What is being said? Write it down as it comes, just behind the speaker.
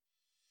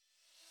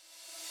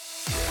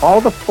all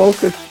the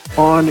focus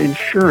on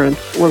insurance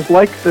was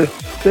like the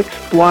six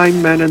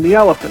blind men and the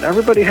elephant.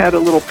 Everybody had a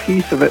little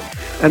piece of it,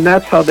 and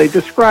that's how they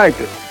described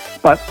it.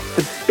 But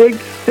the big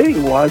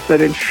thing was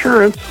that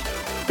insurance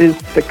is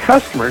the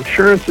customer.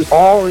 Insurance is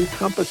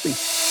all-encompassing.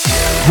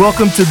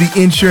 Welcome to the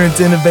Insurance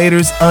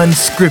Innovators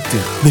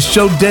Unscripted, the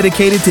show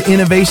dedicated to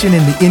innovation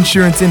in the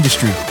insurance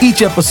industry.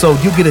 Each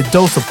episode, you'll get a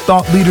dose of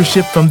thought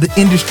leadership from the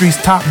industry's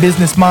top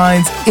business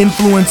minds,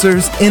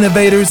 influencers,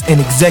 innovators,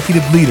 and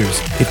executive leaders.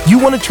 If you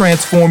want to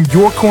transform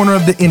your corner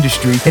of the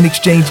industry and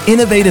exchange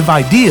innovative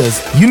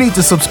ideas, you need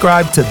to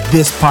subscribe to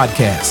this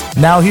podcast.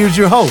 Now here's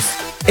your host,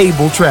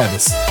 Abel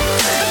Travis.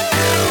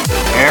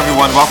 Hey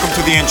everyone, welcome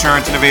to the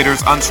Insurance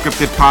Innovators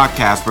Unscripted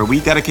podcast, where we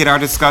dedicate our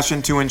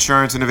discussion to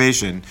insurance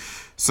innovation.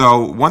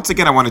 So once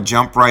again, I want to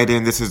jump right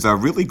in. This is a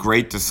really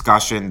great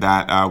discussion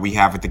that we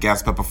have with the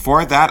guests. But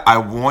before that, I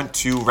want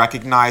to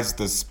recognize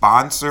the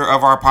sponsor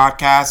of our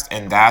podcast,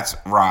 and that's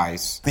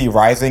RISE, the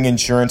Rising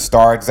Insurance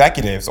Star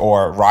Executives,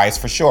 or RISE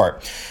for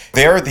short.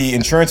 They're the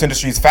insurance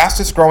industry's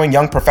fastest growing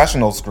young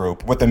professionals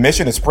group with the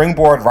mission to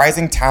springboard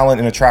rising talent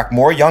and attract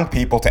more young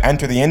people to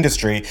enter the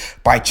industry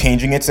by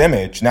changing its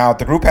image. Now,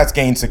 the group has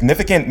gained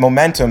significant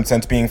momentum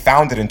since being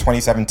founded in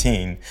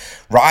 2017.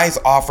 RISE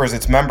offers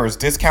its members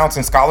discounts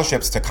and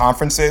scholarships to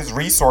conferences,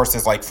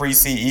 resources like free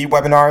CE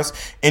webinars,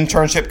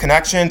 internship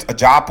connections, a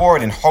job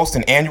board, and hosts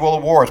an annual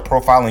awards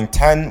profiling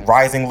 10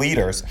 rising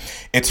leaders.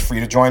 It's free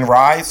to join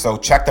RISE, so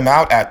check them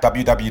out at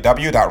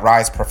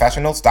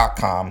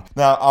www.riseprofessionals.com.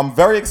 Now, I'm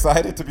very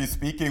excited to be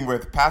speaking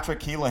with Patrick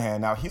Kelahan.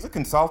 Now, he's a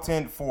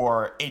consultant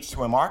for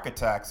H2M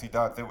Architects,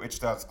 which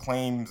does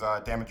claims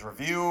damage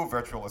review,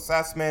 virtual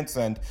assessments,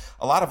 and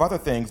a lot of other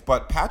things.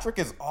 But Patrick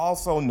is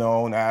also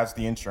known as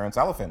the insurance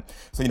elephant.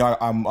 So,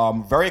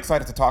 I'm very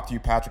excited to talk to you,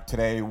 Patrick,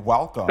 today.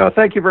 Welcome. No,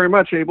 thank you very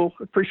much, Abel.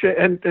 Appreciate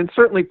it. And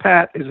certainly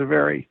Pat is a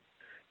very,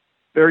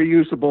 very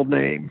usable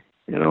name.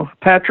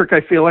 Patrick, I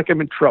feel like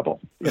I'm in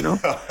trouble,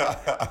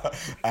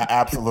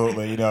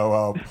 Absolutely.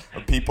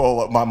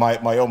 People,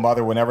 my own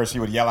mother, whenever she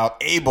would yell out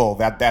Abel,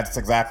 that's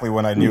exactly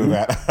when I knew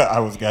that I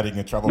was getting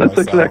in trouble myself.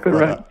 That's exactly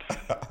right.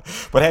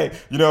 But hey,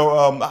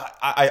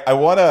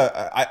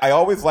 I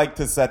always like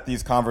to set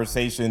these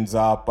conversations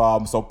up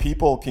so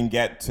people can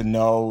get to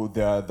know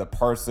the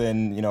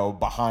person,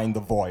 behind the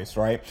voice,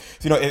 right?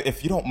 So,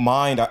 if you don't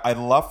mind, I'd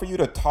love for you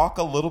to talk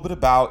a little bit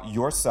about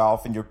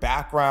yourself and your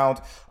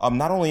background,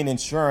 not only in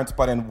insurance,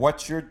 but in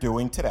what you're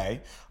doing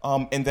today.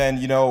 And then,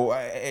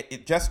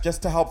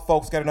 just to help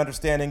folks get an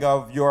understanding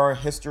of your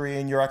history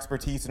and your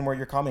expertise and where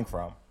you're coming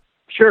from.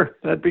 Sure,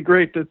 that'd be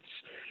great.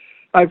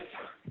 I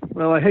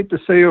hate to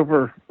say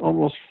over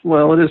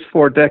it is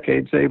 4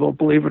 decades, Abel,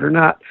 believe it or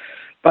not,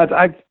 but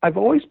I've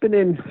always been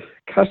in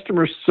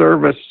customer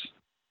service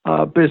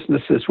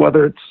businesses,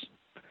 whether it's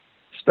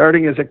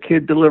starting as a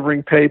kid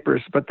delivering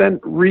papers, but then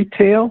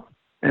retail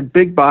and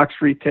big box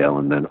retail,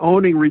 and then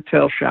owning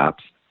retail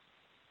shops,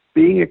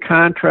 being a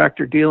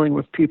contractor dealing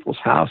with people's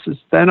houses.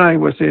 Then I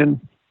was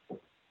in,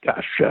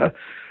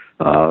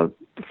 the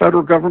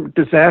federal government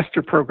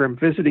disaster program,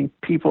 visiting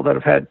people that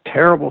have had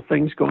terrible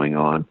things going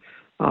on.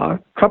 A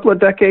couple of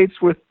decades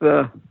with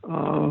a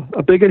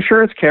big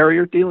insurance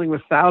carrier, dealing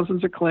with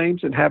thousands of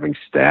claims and having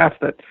staff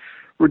that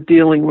were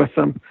dealing with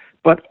them.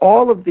 But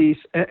all of these,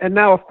 and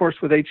now, of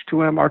course, with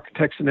H2M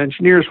Architects and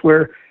Engineers,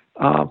 where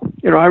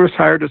I was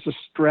hired as a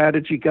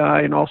strategy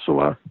guy and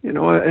also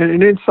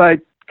an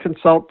inside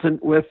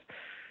consultant with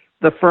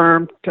the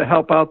firm to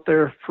help out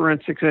their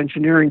forensics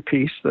engineering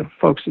piece, the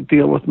folks that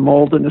deal with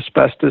mold and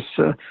asbestos,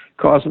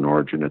 cause and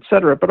origin, et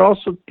cetera, but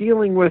also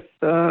dealing with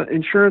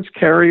insurance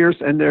carriers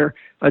and their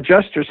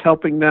adjusters,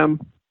 helping them,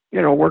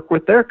 work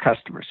with their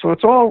customers. So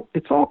it's all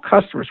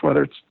customers,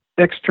 whether it's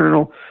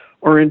external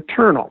or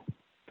internal.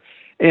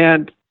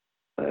 And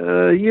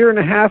a year and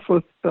a half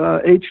with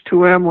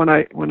H2M,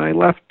 when I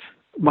left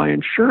my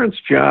insurance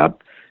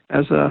job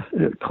as a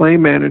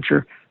claim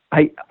manager,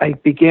 I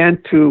began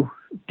to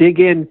dig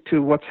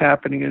into what's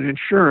happening in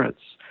insurance.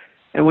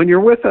 And when you're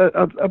with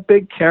a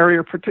big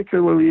carrier,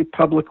 particularly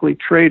publicly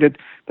traded,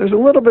 there's a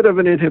little bit of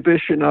an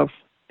inhibition of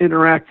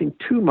interacting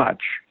too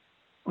much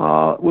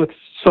with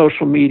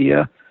social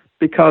media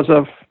because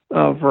of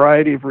a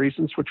variety of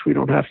reasons, which we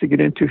don't have to get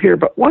into here.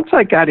 But once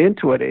I got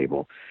into it,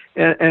 Abel,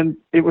 and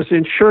it was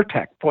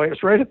InsurTech, boy, it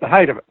was right at the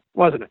height of it,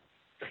 wasn't it?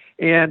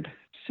 And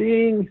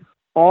seeing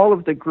all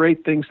of the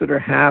great things that are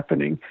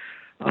happening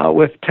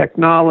with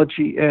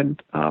technology and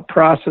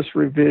process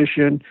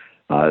revision,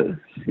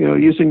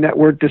 using that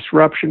word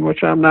disruption,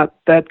 which I'm not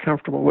that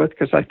comfortable with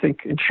because I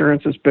think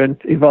insurance has been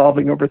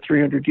evolving over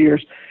 300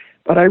 years.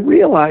 But I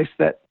realized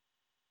that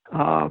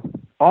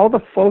all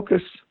the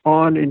focus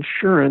on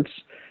insurance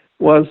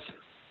was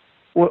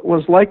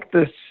like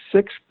the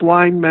six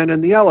blind men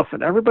and the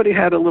elephant. Everybody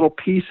had a little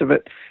piece of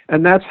it,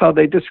 and that's how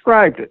they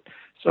described it.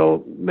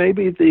 So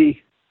maybe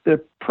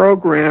the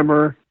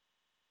programmer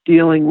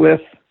dealing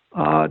with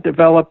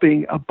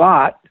developing a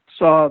bot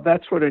saw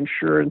that's what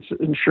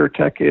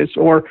InsurTech is,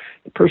 or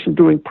the person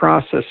doing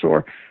process,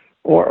 or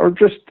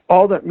just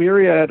all that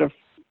myriad of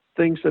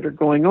things that are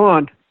going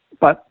on.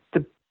 But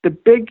the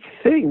big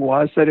thing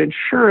was that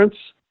insurance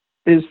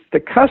is the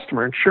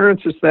customer.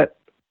 Insurance is that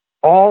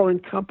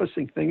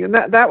all-encompassing thing, and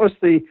that was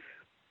the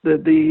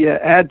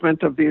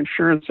advent of the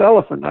insurance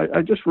elephant.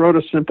 I just wrote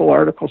a simple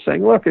article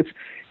saying, look,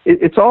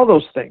 it's all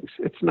those things.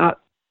 It's not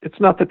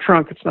the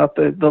trunk, it's not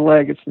the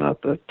leg, it's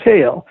not the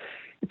tail.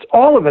 It's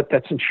all of it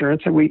that's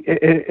insurance, and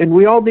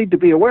we all need to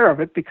be aware of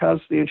it,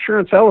 because the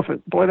insurance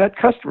elephant, boy, that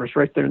customer's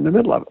right there in the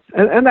middle of it,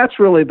 and that's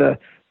really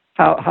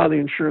how the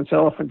insurance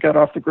elephant got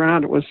off the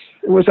ground. It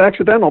was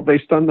accidental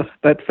based on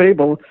that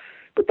fable,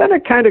 but then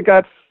it kind of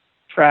got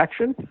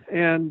traction,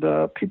 and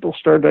people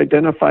started to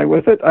identify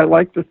with it. I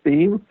like the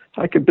theme.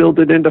 I could build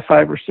it into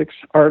 5 or 6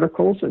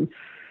 articles, and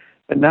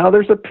now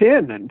there's a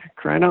pin, and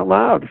crying out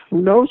loud,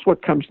 who knows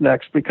what comes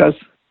next? Because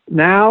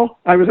now,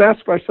 I was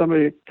asked by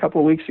somebody a couple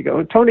of weeks ago,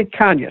 and Tony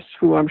Kanyas,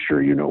 who I'm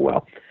sure you know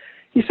well,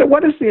 he said,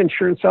 what is the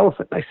insurance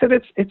elephant? I said,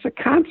 it's a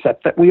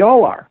concept that we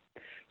all are.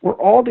 We're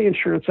all the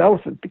insurance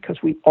elephant because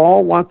we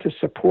all want to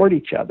support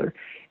each other.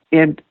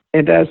 And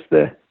as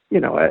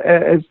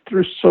as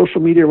through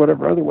social media or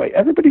whatever other way,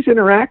 everybody's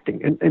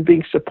interacting and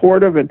being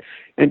supportive and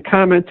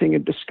commenting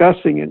and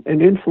discussing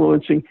and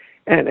influencing.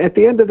 And at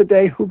the end of the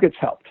day, who gets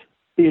helped?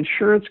 The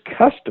insurance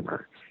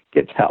customer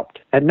gets helped.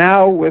 And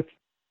now with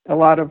a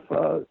lot of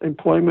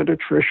employment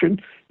attrition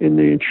in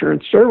the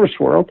insurance service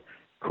world,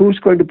 who's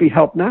going to be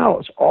helped now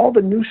is all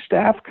the new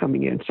staff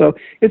coming in. So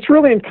it's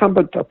really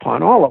incumbent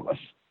upon all of us.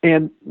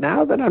 And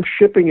now that I'm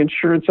shipping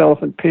insurance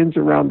elephant pins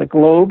around the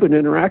globe and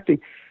interacting,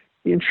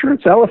 the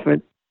insurance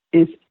elephant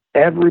is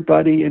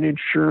everybody in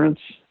insurance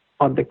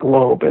on the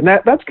globe. And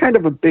that's kind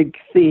of a big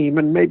theme,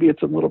 and maybe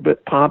it's a little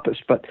bit pompous,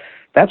 but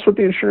that's what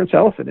the insurance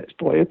elephant is.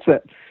 Boy,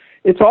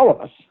 it's all of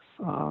us.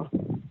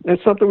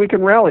 It's something we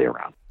can rally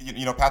around.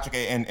 Patrick,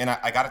 and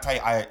I got to tell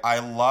you, I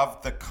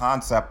love the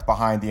concept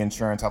behind the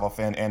insurance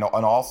elephant, and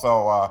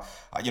also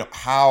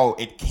how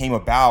it came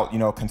about,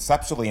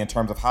 conceptually, in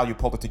terms of how you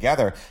pulled it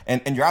together.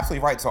 And you're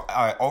absolutely right. So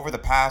over the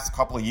past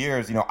couple of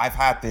years, I've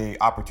had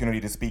the opportunity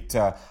to speak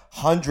to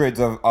hundreds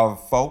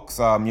of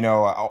folks,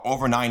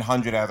 over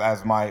 900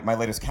 as my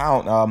latest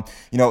count,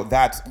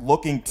 that's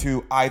looking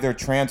to either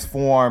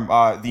transform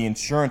the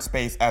insurance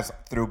space as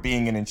through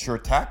being an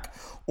insurtech,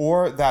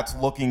 or that's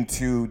looking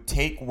to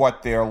take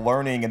what they're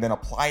learning and then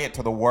apply it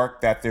to the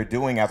work that they're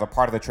doing as a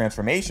part of the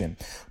transformation.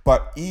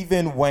 But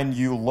even when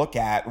you look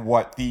at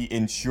what the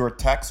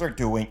insurtechs are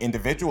doing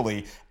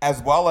individually,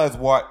 as well as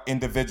what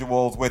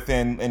individuals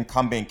within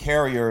incumbent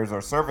carriers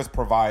or service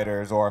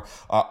providers or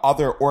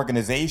other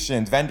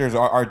organizations, vendors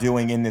are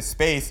doing in this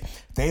space,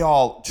 they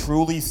all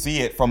truly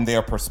see it from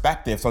their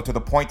perspective. So to the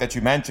point that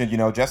you mentioned,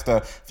 just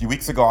a few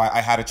weeks ago,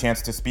 I had a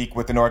chance to speak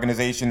with an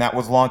organization that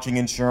was launching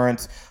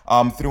insurance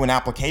through an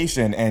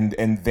application,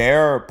 and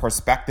their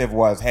perspective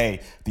was,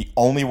 hey, the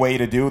only way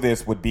to do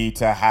this would be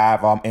to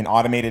have an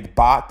automated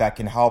bot that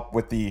can help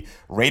with the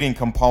rating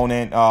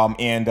component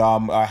and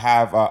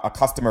have a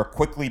customer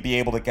quickly be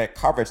able to get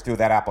coverage through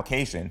that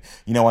application.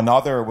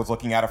 Another was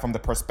looking at it from the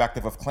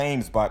perspective of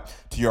claims, but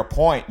to your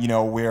point,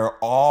 we're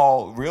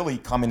all really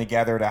coming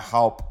together to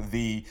help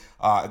the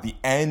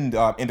end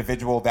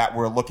individual that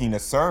we're looking to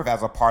serve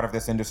as a part of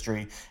this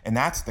industry, and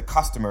that's the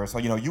customer. So,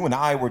 you and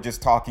I were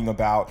just talking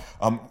about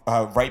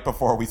right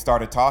before we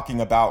started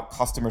talking about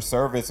customer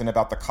service and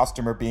about the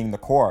customer being the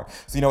core.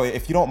 So,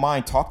 if you don't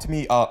mind, talk to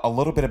me a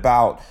little bit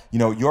about,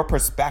 your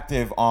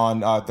perspective on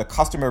the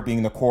customer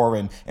being the core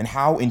and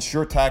how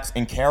insurtechs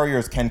and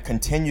carriers can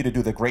continue to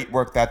do the great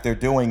work that they're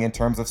doing in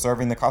terms of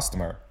serving the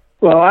customer.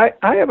 Well,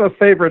 I have a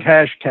favorite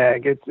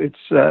hashtag.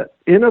 It's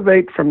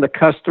Innovate from the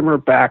customer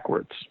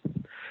backwards.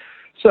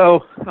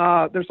 So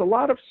there's a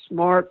lot of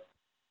smart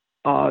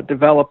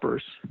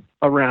developers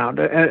around,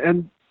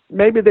 and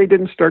maybe they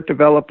didn't start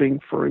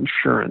developing for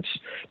insurance,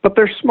 but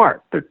they're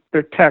smart.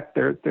 They're tech.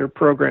 They're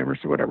programmers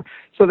or whatever.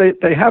 So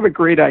they have a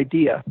great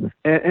idea,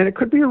 and it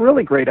could be a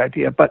really great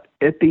idea. But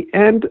at the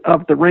end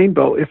of the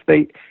rainbow, if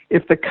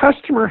the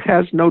customer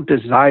has no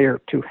desire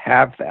to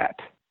have that,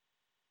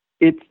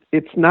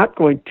 it's not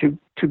going to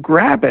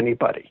grab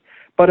anybody.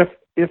 But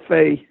if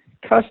a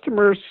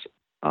customer's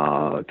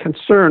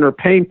concern or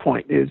pain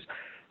point is,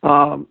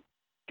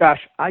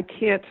 gosh, I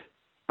can't,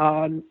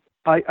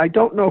 I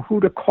don't know who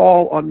to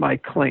call on my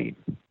claim,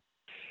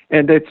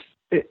 and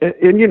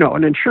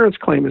an insurance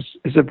claim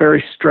is a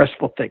very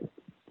stressful thing.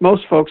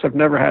 Most folks have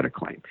never had a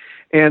claim,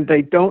 and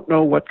they don't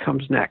know what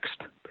comes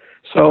next.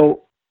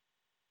 So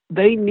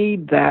they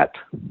need that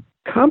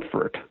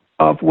comfort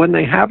of when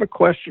they have a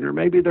question, or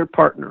maybe their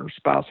partner or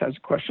spouse has a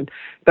question,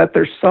 that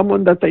there's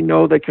someone that they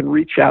know they can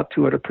reach out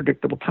to at a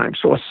predictable time.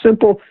 So a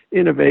simple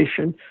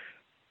innovation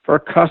for a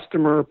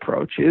customer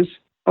approach is,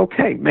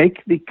 okay,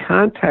 make the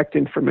contact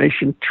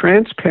information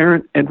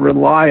transparent and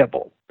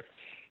reliable,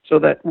 so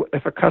that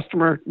if a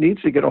customer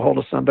needs to get a hold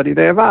of somebody,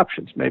 they have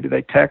options. Maybe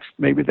they text,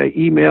 maybe they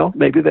email,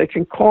 maybe they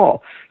can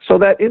call. So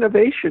that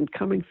innovation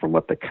coming from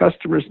what the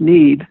customers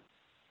need,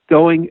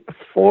 going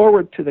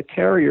forward to the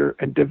carrier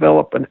and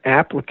develop an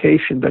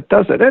application that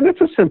does it. And it's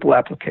a simple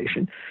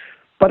application,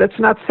 but it's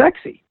not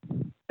sexy,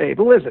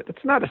 Abel, is it?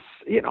 It's not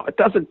it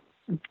doesn't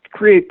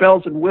create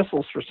bells and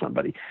whistles for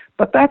somebody.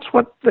 But that's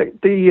what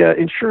the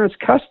insurance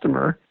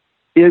customer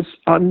is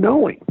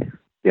unknowing,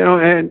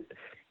 and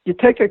you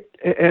take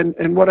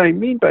and what I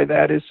mean by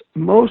that is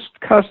most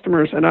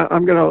customers, and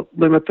I'm going to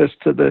limit this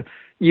to the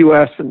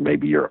U.S. and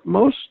maybe Europe,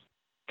 most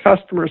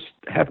customers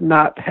have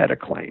not had a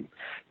claim.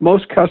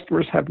 Most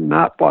customers have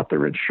not bought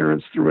their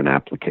insurance through an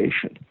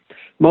application.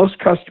 Most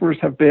customers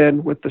have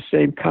been with the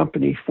same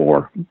company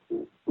for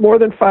more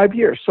than 5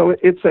 years. So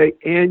it's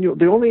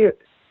the only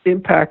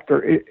impact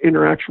or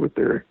interaction with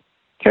their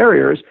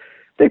carrier is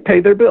they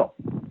pay their bill.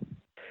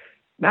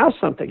 Now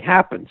something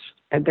happens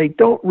and they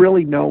don't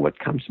really know what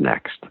comes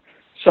next.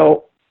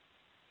 So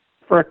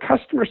for a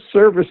customer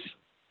service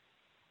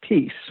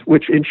piece,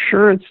 which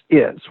insurance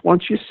is,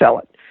 once you sell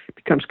it, it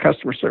becomes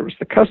customer service.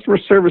 The customer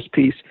service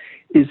piece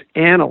is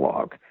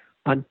analog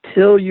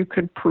until you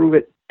can prove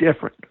it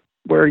different,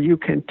 where you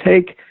can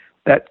take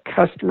that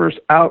customer's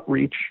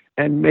outreach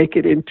and make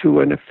it into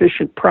an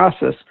efficient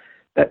process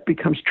that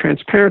becomes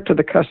transparent to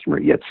the customer,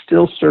 yet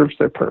still serves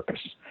their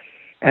purpose.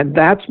 And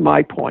that's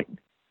my point,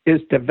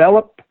 is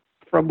develop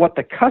from what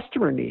the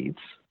customer needs,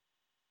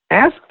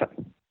 ask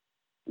them,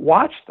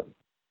 watch them,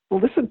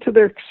 listen to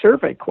their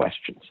survey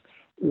questions.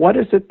 What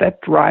is it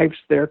that drives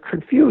their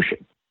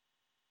confusion?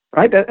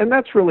 Right? And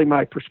that's really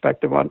my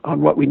perspective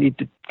on what we need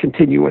to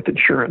continue with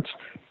insurance.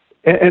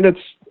 And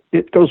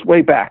it goes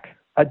way back.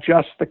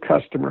 Adjust the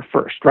customer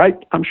first, right?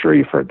 I'm sure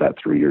you've heard that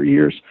through your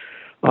years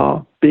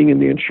being in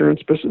the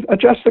insurance business.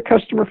 Adjust the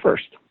customer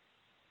first.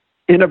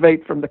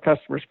 Innovate from the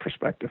customer's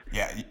perspective.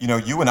 Yeah,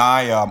 you and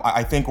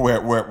I think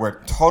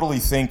we're totally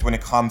synced when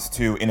it comes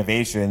to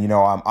innovation.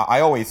 I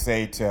always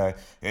say to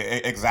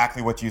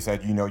exactly what you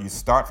said. You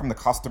start from the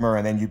customer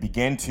and then you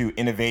begin to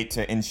innovate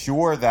to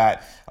ensure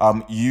that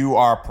you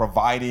are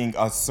providing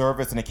a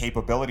service and a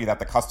capability that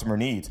the customer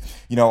needs.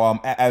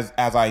 As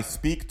I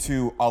speak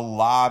to a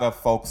lot of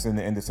folks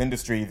in this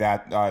industry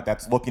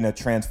that's looking to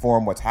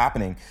transform what's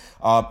happening,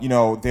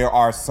 there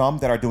are some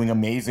that are doing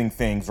amazing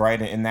things,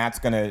 right? And that's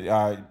going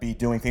to be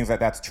doing things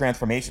that's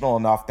transformational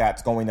enough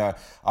that's going to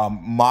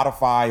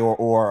modify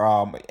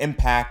or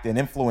impact and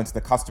influence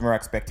the customer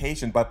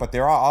expectation. But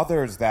there are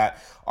others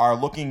that are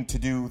looking to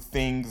do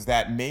things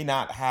that may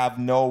not have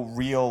no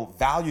real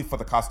value for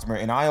the customer.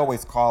 And I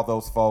always call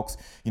those folks,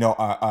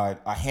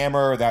 a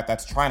hammer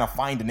that's trying to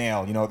find a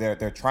nail.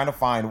 They're trying to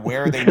find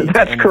where they need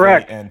to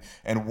innovate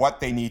and what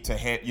they need to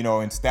hit,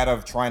 instead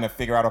of trying to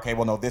figure out, okay,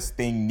 well, no, this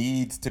thing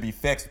needs to be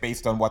fixed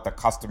based on what the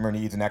customer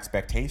needs and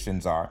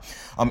expectations are.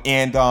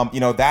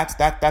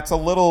 That's a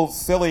little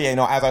silly,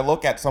 as I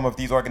look at some of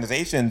these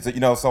organizations,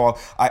 so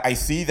I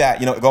see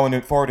that,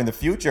 going forward in the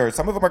future,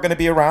 some of them are going to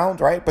be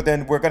around, right? But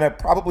then we're going to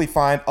probably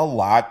find a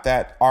lot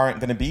that aren't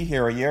going to be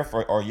here a year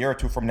or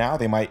two from now.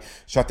 They might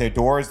shut their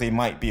doors, they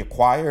might be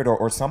acquired,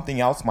 or something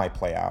else might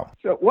play out.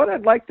 So what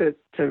I'd like to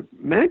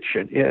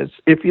mention is,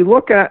 if you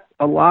look at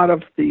a lot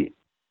of the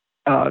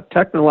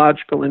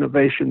technological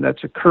innovation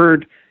that's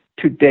occurred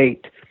to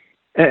date,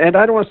 and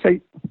I don't want to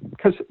say,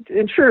 because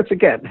insurance,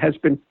 again, has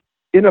been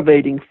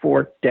innovating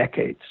for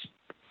decades,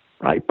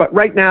 right? But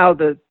right now,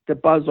 the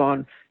buzz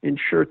on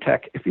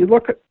InsurTech, if you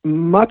look at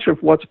much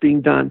of what's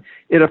being done,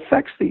 it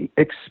affects the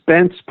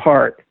expense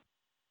part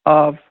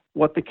of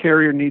what the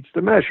carrier needs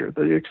to measure,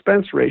 the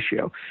expense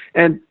ratio.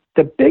 And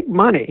the big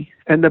money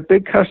and the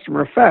big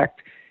customer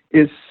effect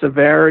is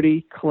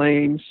severity,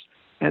 claims,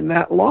 and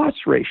that loss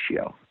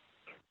ratio,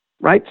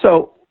 right?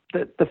 So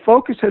the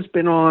focus has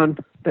been on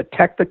the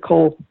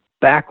technical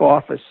back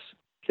office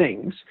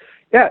things.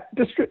 Yeah,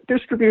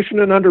 distribution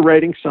and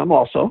underwriting, some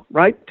also,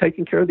 right?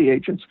 Taking care of the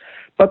agents.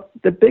 But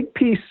the big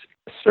piece,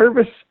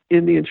 service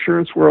in the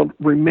insurance world,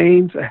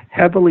 remains a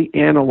heavily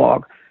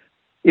analog,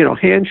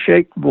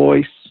 handshake,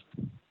 voice,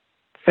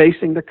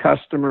 facing the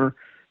customer,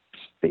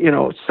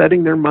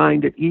 setting their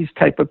mind at ease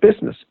type of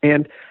business.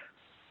 And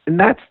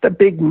that's the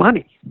big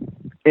money.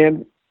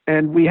 And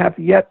we have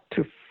yet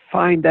to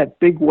find that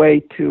big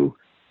way to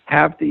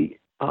have the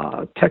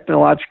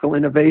technological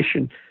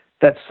innovation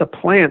that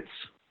supplants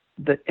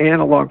the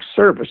analog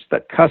service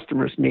that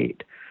customers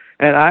need.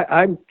 And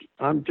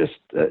I'm just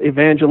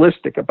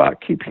evangelistic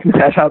about keeping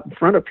that out in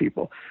front of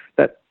people,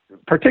 that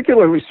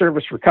particularly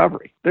service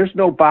recovery. There's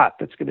no bot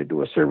that's going to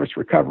do a service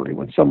recovery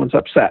when someone's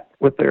upset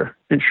with their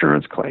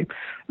insurance claim.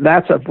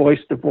 That's a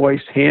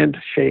voice-to-voice,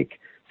 handshake,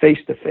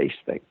 face-to-face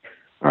thing.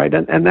 All right,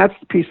 and that's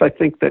the piece I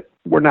think that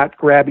we're not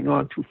grabbing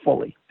onto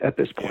fully at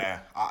this point. Yeah,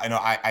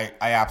 I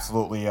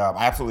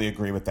absolutely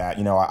agree with that.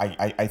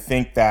 I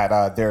think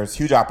that there's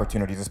huge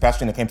opportunities,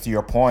 especially when it comes to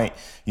your point.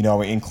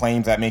 In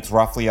claims, that makes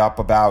roughly up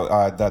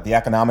about the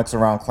economics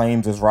around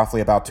claims is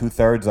roughly about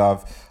 2/3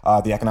 of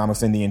the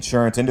economics in the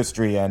insurance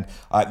industry, and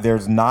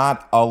there's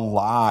not a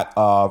lot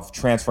of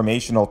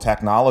transformational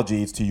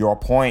technologies, to your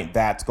point,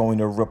 that's going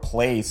to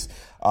replace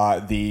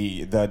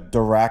the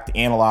direct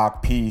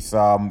analog piece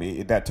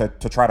that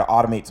to try to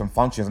automate some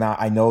functions. Now,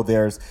 I know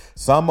there's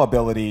some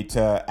ability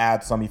to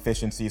add some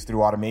efficiencies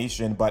through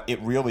automation, but it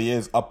really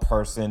is a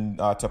person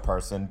to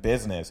person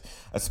business,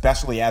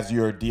 especially as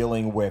you're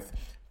dealing with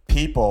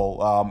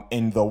people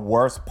in the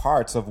worst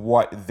parts of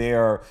what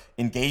they're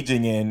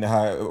engaging in,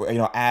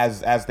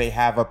 as they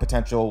have a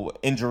potential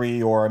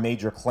injury or a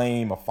major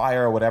claim, a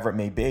fire, or whatever it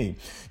may be,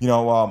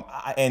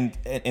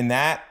 and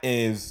that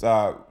is,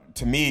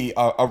 to me,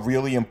 a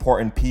really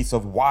important piece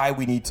of why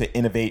we need to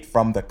innovate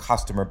from the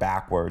customer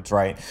backwards,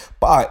 right?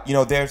 But,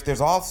 there's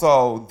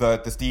also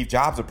the Steve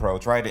Jobs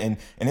approach, right? And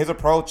his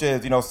approach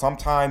is,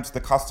 sometimes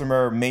the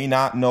customer may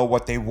not know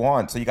what they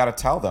want, so you got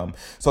to tell them.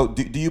 So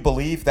do you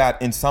believe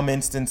that in some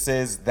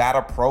instances that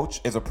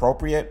approach is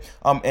appropriate?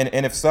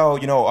 And if so,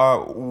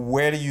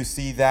 where do you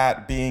see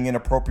that being an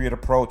appropriate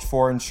approach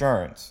for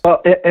insurance?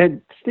 Well,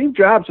 and Steve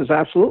Jobs is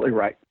absolutely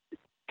right.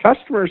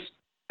 Customers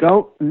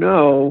don't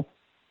know.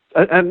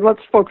 And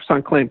let's focus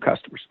on claim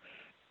customers.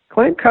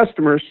 Claim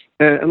customers,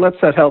 and let's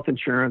set health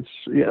insurance.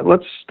 Yeah,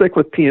 let's stick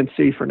with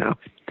P&C for now.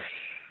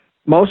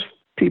 Most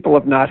people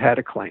have not had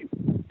a claim.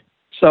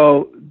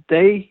 So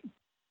they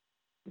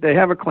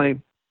have a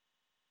claim.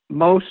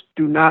 Most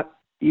do not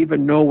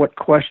even know what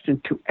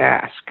question to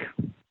ask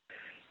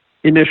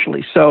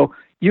initially. So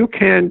you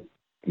can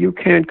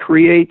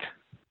create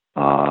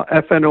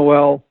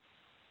FNOL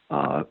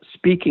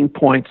speaking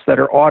points that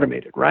are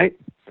automated, right?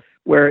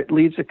 Where it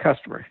leads a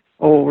customer.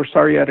 Oh, we're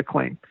sorry you had a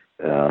claim.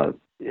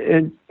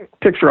 And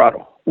picture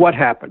auto. What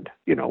happened?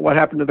 What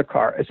happened to the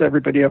car? Is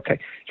everybody okay?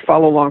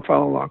 Follow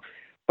along.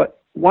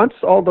 But once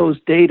all those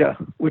data,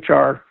 which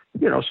are,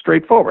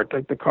 straightforward,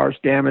 like the car's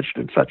damaged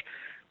and such,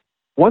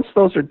 once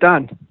those are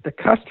done, the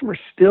customer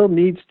still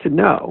needs to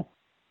know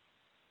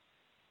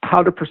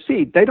how to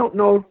proceed. They don't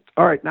know,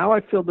 all right, now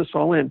I filled this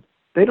all in.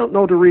 They don't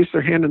know to raise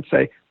their hand and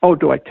say, oh,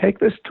 do I take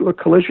this to a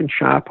collision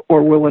shop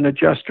or will an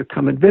adjuster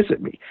come and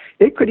visit me?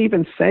 It could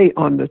even say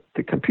on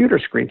the computer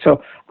screen.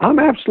 So I'm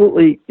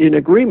absolutely in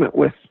agreement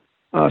with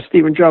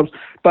Stephen Jobs,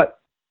 but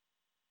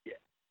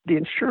the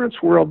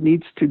insurance world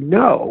needs to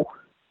know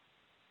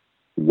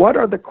what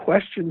are the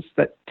questions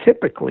that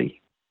typically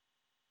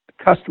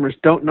customers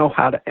don't know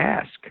how to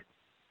ask.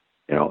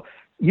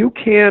 You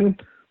can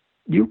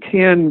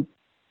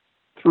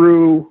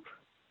through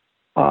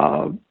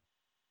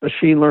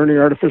machine learning,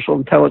 artificial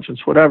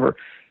intelligence, whatever,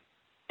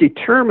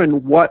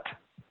 determine what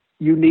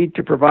you need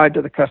to provide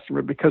to the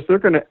customer because they're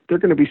going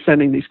to be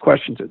sending these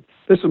questions in.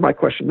 This is my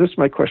question, this is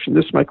my question,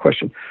 this is my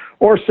question.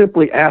 Or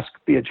simply ask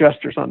the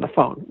adjusters on the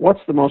phone, what's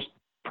the most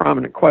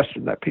prominent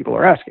question that people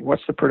are asking?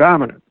 What's the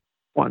predominant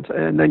ones?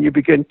 And then you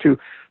begin to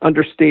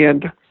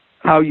understand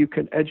how you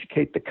can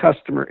educate the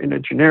customer in a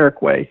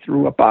generic way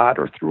through a bot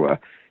or through a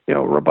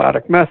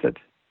robotic method.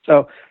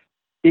 So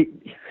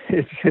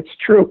it's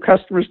true.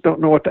 Customers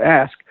don't know what to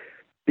ask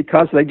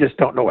because they just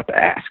don't know what to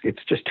ask.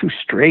 It's just too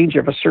strange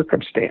of a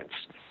circumstance.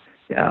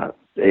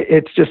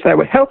 It's just that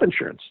way. Health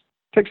insurance,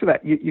 picture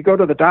that. You go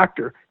to the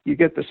doctor, you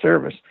get the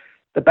service.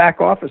 The back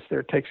office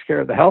there takes care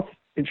of the health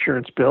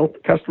insurance bill. The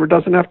customer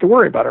doesn't have to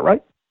worry about it,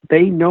 right?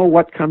 They know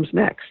what comes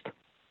next.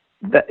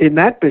 In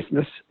that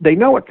business, they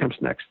know what comes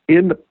next.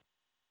 In the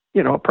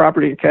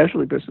property and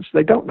casualty business,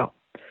 they don't know.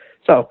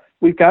 So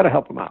we've got to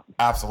help them out.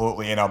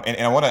 Absolutely, and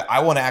I want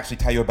to actually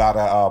tell you about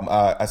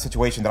a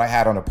situation that I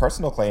had on a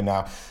personal claim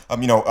now.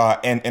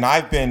 And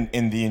I've been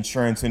in the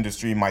insurance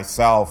industry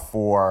myself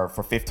for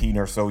 15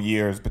 or so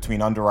years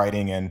between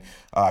underwriting and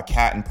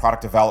CAT and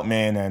product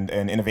development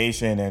and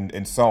innovation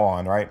and so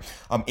on, right?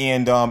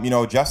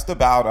 Just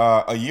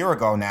about a year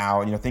ago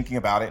now, thinking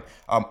about it,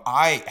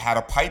 I had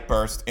a pipe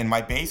burst in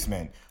my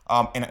basement.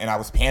 And I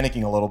was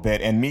panicking a little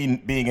bit. And me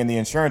being in the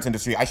insurance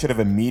industry, I should have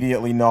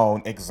immediately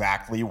known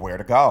exactly where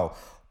to go.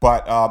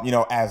 But,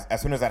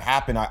 as soon as that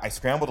happened, I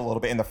scrambled a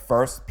little bit. And the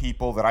first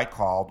people that I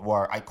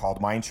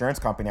called my insurance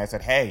company. I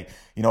said, hey,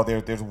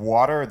 there's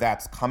water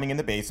that's coming in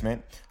the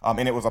basement.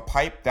 And it was a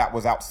pipe that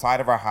was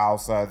outside of our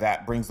house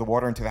that brings the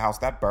water into the house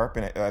that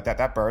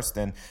burst.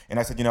 And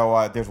I said,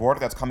 there's water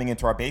that's coming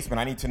into our basement.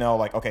 I need to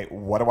know, okay,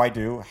 what do I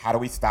do? How do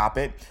we stop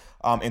it?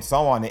 And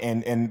so on.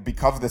 And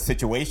because of the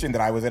situation that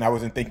I was in, I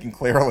wasn't thinking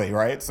clearly,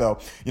 right? So,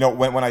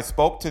 when I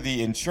spoke to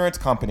the insurance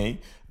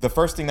company, the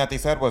first thing that they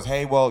said was,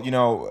 hey, well,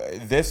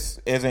 this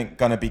isn't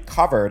going to be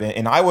covered.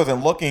 And I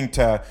wasn't looking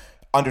to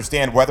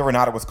understand whether or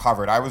not it was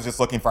covered. I was just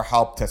looking for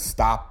help to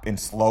stop and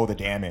slow the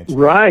damage.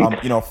 Right.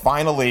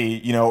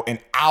 Finally, an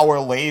hour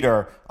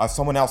later,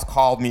 someone else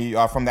called me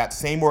from that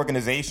same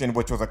organization,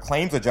 which was a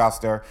claims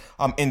adjuster,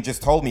 and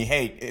just told me,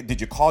 hey, did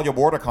you call your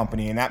water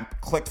company? And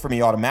that clicked for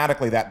me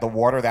automatically that the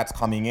water that's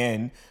coming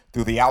in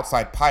through the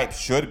outside pipe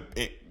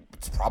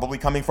it's probably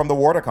coming from the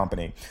water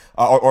company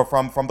or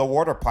from the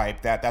water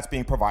pipe that's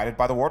being provided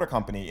by the water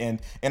company.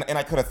 And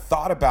I could have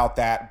thought about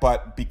that,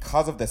 but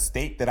because of the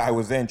state that I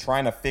was in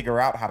trying to figure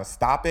out how to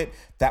stop it,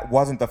 that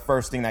wasn't the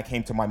first thing that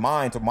came to my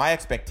mind. So my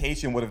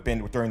expectation would have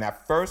been during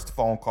that first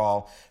phone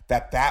call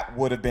that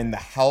would have been the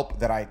help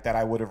that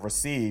I would have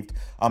received.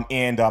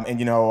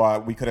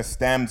 We could have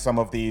stemmed some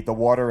of the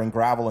water and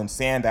gravel and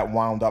sand that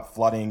wound up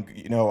flooding,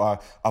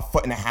 a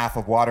foot and a half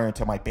of water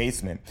into my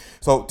basement.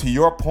 So to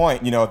your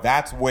point,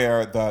 that's where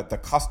where the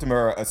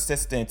customer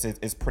assistance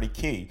is pretty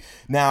key.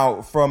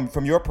 Now,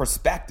 from your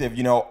perspective,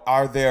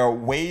 are there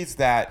ways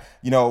that,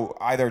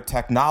 either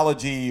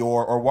technology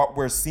or what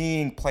we're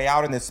seeing play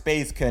out in this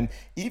space can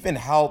even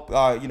help,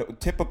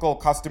 typical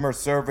customer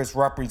service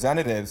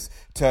representatives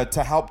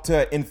to help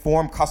to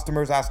inform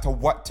customers as to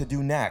what to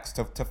do next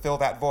to fill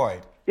that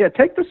void? Yeah,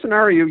 take the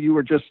scenario you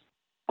were just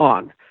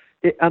on.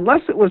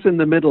 Unless it was in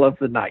the middle of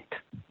the night.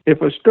 If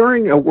it was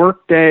during a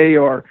work day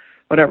or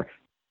whatever,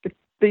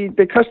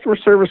 the customer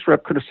service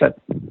rep could have said,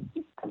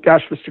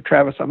 gosh, Mr.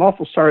 Travis, I'm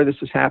awful sorry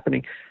this is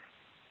happening.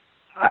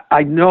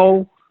 I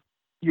know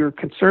you're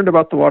concerned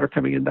about the water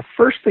coming in. The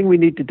first thing we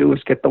need to do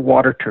is get the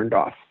water turned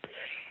off.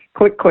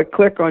 Click, click,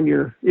 click on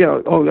your,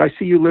 I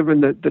see you live in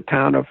the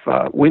town of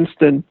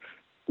Winston,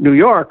 New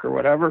York or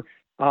whatever.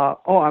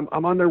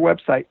 I'm on their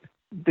website.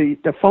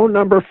 The phone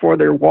number for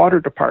their water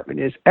department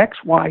is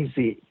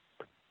XYZ.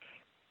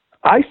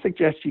 I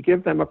suggest you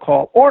give them a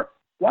call, or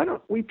why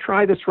don't we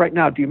try this right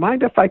now? Do you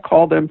mind if I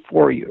call them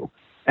for you,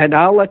 and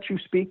I'll let you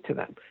speak to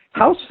them?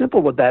 How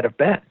simple would that have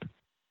been?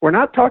 We're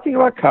not talking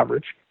about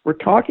coverage. We're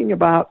talking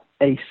about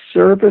a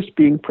service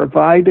being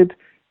provided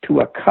to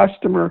a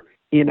customer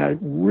in a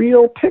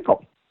real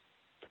pickle.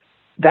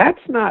 That's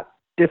not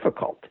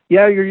difficult.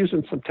 Yeah, you're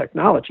using some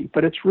technology,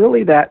 but it's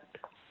really that,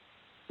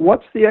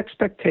 what's the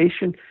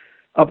expectation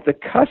of the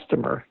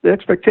customer? The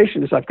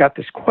expectation is, I've got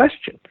this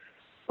question.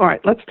 All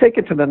right, let's take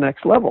it to the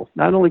next level.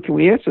 Not only can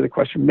we answer the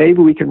question,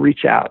 maybe we can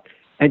reach out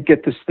and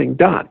get this thing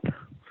done.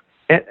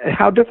 And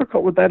how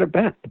difficult would that have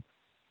been?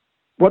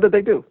 What did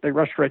they do? They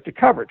rushed right to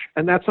coverage.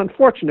 And that's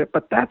unfortunate,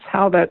 but that's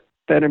how that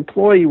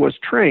employee was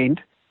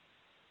trained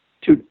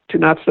to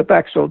not step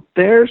back. So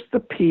there's the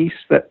piece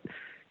that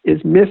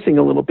is missing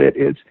a little bit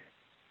is,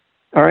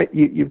 all right,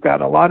 you've got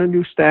a lot of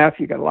new staff,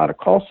 you've got a lot of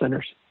call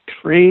centers.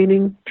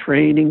 Training,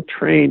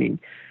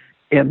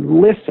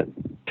 and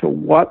listen to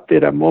what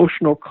that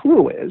emotional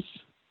clue is.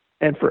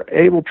 And for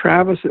Abel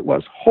Travis, it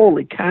was,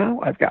 holy cow,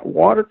 I've got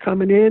water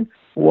coming in.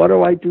 What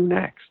do I do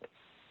next?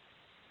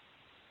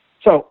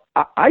 So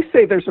I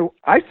say there's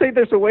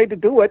a way to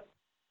do it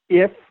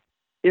if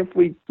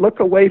we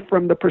look away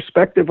from the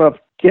perspective of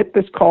get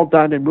this call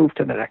done and move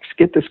to the next.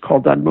 Get this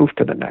call done, move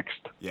to the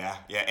next. Yeah,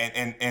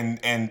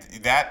 and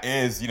that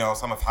is,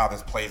 some of how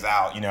this plays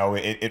out.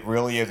 It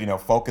really is,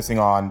 focusing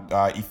on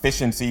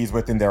efficiencies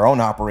within their own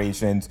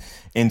operations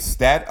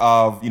instead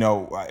of,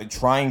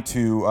 trying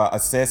to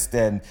assist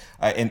and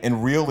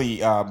really,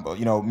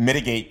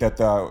 mitigate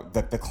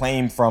the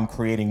claim from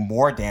creating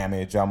more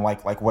damage,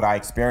 like what I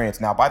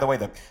experienced. Now, by the way,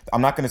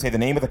 I'm not going to say the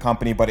name of the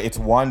company, but it's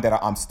one that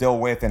I'm still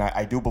with, and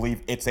I do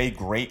believe it's a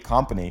great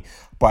company.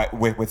 But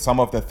with some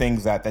of the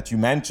things that you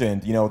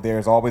mentioned,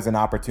 there's always an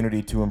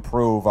opportunity to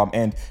improve.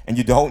 And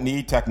you don't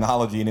need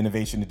technology and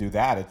innovation to do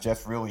that. It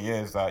just really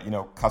is,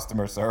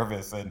 customer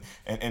service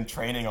and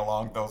training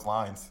along those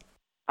lines.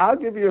 I'll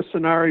give you a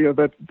scenario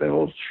that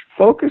will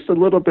focus a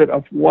little bit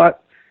of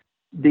what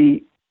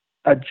the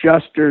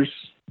adjuster's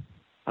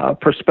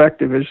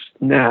perspective is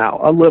now,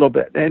 a little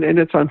bit. And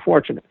it's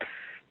unfortunate.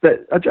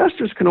 The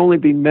adjusters can only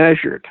be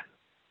measured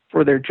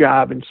for their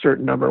job in a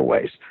certain number of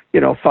ways.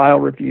 File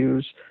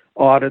reviews,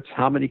 audits,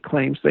 how many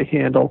claims they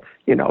handle,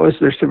 is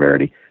there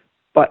severity.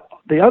 But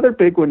the other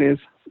big one is,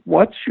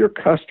 what's your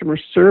customer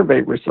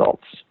survey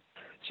results?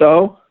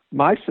 So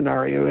my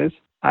scenario is,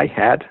 I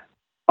had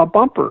a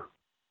bumper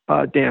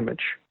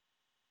damage.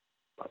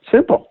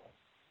 Simple.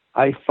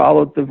 I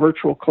followed the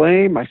virtual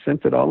claim. I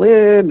sent it all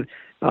in.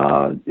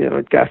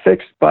 It got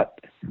fixed. But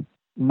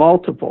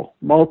multiple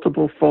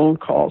phone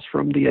calls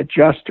from the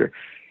adjuster,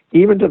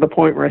 even to the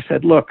point where I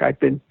said, look,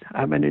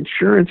 I'm an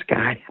insurance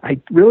guy. I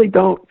really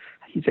don't.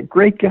 He's a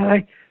great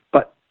guy,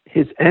 but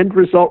his end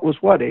result was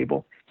what,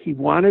 Abel? His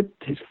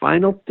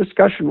final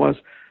discussion was,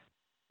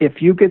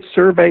 if you get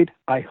surveyed,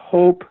 I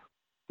hope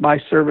my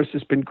service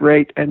has been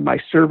great and my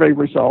survey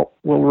result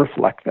will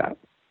reflect that.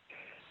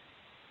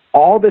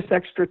 All this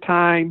extra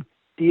time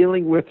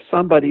dealing with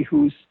somebody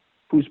who's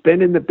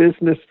been in the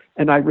business,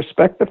 and I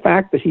respect the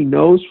fact that he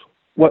knows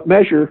what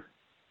measure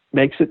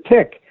makes it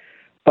tick,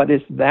 but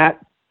is that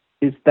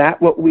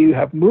what we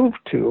have moved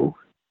to,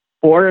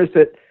 or is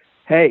it,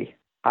 hey,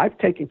 I've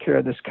taken care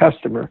of this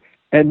customer,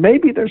 and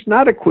maybe there's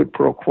not a quid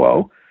pro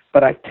quo,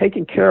 but I've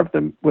taken care of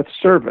them with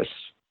service,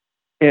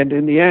 and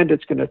in the end,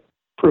 it's going to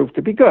prove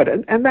to be good.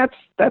 And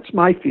that's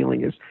my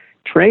feeling is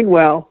train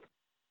well,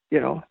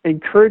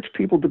 encourage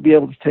people to be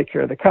able to take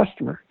care of the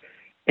customer,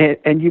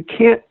 and you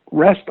can't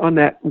rest on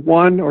that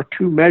one or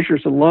two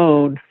measures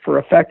alone for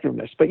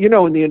effectiveness. But in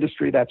the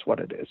industry, that's what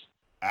it is.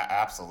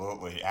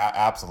 Absolutely.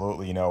 I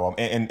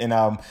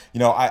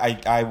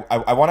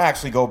want to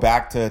actually go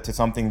back to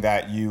something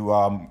that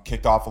you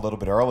kicked off a little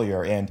bit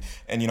earlier, and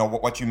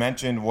what you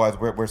mentioned was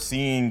we're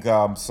seeing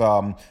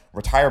some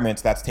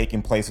retirements that's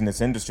taking place in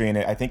this industry. And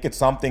I think it's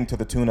something to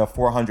the tune of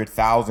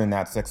 400,000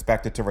 that's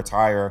expected to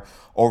retire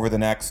over the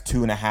next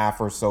 2.5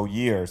 or so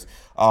years,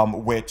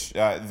 which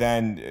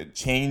then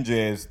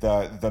changes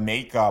the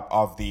makeup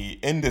of the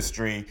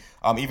industry.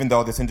 Even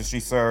though this industry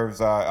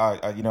serves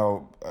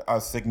a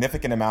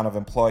significant amount of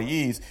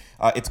employees,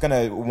 it's going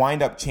to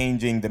wind up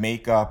changing the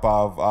makeup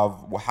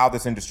of how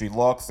this industry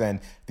looks and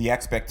the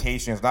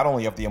expectations not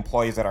only of the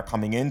employees that are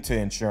coming into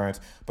insurance,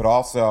 but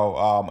also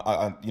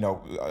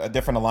a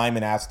different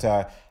alignment as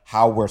to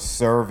how we're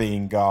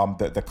serving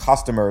the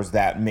customers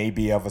that may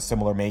be of a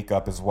similar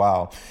makeup as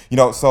well.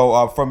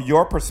 So from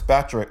your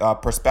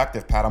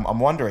perspective, Pat, I'm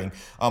wondering,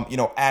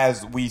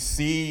 as we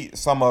see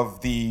some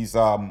of these,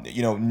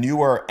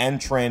 newer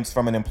entrants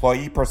from an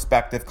employee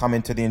perspective come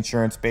into the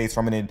insurance space,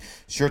 from an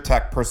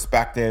insurtech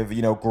perspective,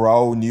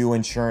 grow new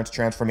insurance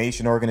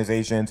transformation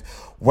organizations.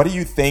 What do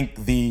you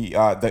think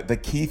the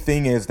key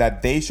thing is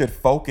that they should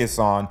focus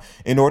on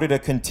in order to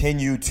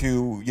continue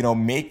to,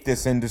 make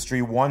this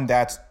industry one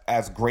that's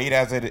as great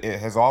as it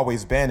has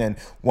always been, and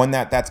one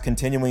that's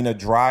continuing to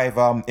drive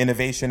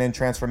innovation and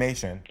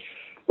transformation?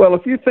 Well,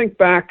 if you think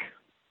back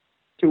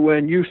to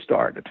when you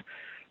started,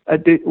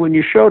 when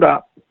you showed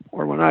up,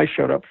 or when I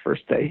showed up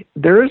first day,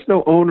 there is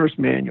no owner's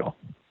manual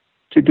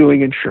to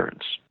doing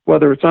insurance,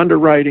 whether it's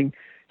underwriting,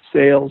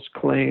 sales,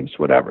 claims,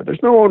 whatever.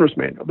 There's no owner's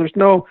manual. There's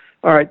no,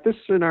 all right, this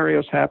scenario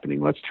is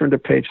happening, let's turn to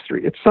page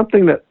 3. It's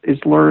something that is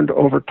learned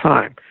over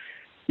time.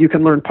 You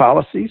can learn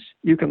policies,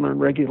 you can learn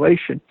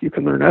regulation, you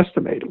can learn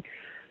estimating.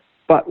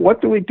 But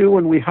what do we do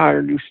when we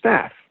hire new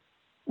staff?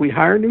 We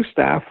hire new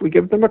staff, we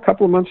give them a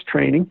couple of months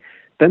training,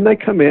 then they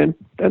come in,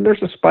 then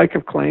there's a spike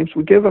of claims,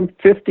 we give them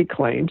 50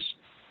 claims,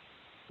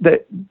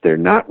 that they're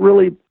not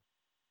really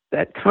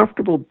that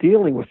comfortable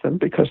dealing with them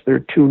because they're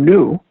too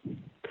new.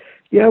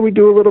 Yeah, we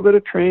do a little bit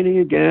of training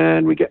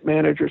again, we get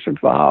managers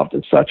involved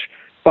and such,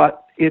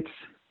 but it's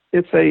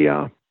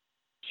a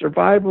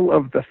survival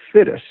of the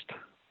fittest,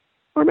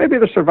 or maybe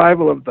the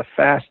survival of the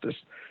fastest.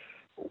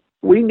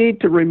 We need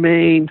to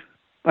remain,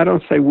 I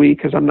don't say we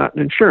because I'm not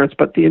in insurance,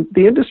 but the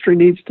industry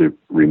needs to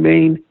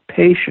remain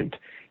patient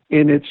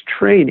in its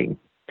training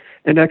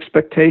and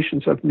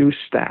expectations of new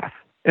staff,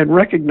 and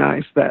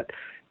recognize that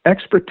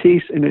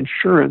expertise in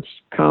insurance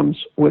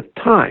comes with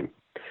time,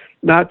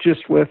 not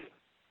just with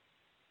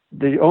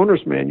the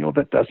owner's manual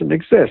that doesn't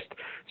exist.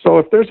 So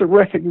if there's a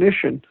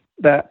recognition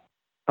that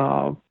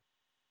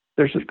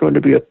there's going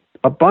to be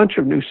a bunch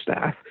of new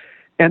staff,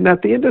 and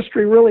that the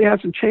industry really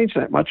hasn't changed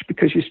that much,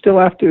 because you still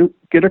have to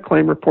get a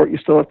claim report, you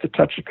still have to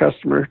touch the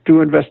customer,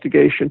 do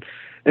investigation,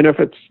 and if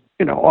it's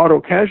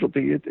auto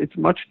casualty, it's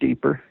much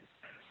deeper.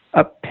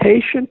 A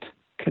patient,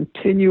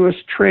 continuous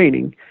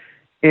training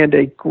and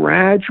a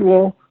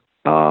gradual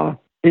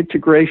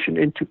integration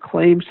into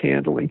claims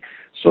handling,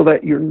 so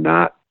that you're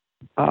not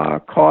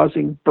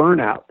causing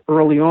burnout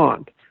early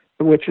on,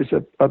 which is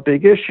a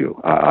big issue.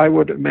 I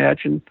would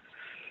imagine,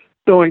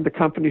 knowing the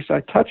companies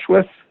I touch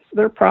with,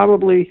 they're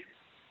probably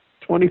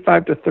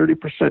 25 to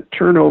 30%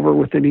 turnover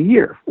within a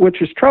year,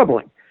 which is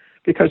troubling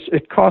because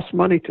it costs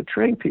money to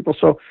train people.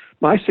 So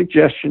my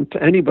suggestion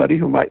to anybody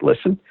who might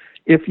listen,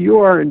 if you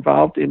are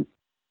involved in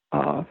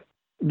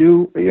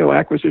new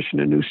acquisition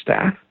of new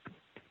staff,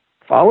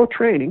 follow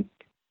training,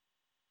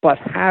 but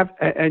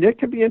and it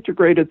can be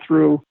integrated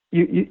through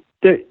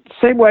the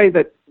same way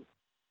that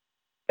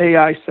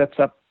AI sets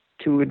up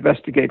to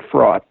investigate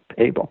fraud,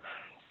 Abel.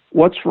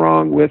 What's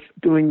wrong with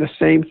doing the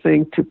same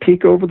thing to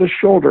peek over the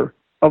shoulder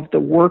of the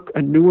work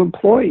a new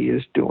employee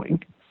is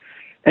doing?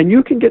 And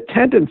you can get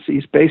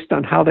tendencies based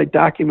on how they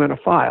document a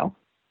file,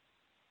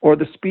 or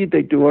the speed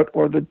they do it,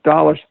 or the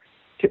dollars,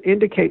 to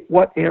indicate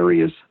what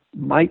areas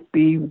might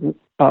be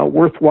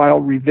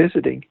worthwhile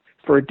revisiting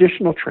for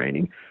additional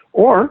training.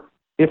 Or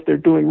if they're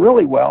doing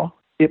really well,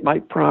 it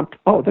might prompt,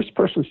 oh, this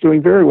person's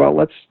doing very well.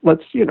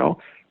 Let's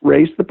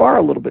raise the bar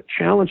a little bit,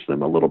 challenge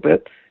them a little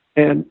bit,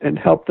 and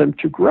help them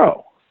to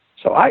grow.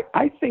 So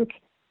I think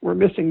we're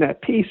missing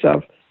that piece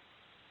of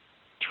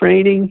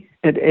training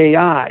and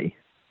AI,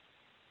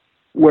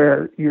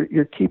 where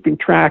you're keeping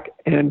track,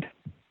 and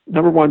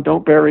number one,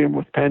 don't bury them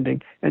with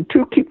pending, and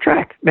two, keep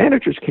track.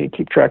 Managers can't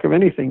keep track of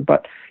anything,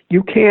 but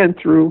you can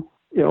through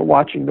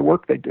watching the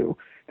work they do,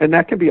 and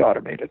that can be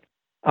automated.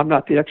 I'm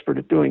not the expert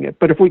at doing it,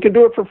 but if we can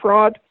do it for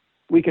fraud,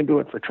 we can do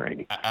it for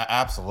training.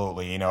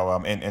 Absolutely.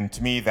 And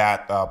to me,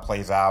 that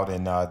plays out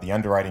in the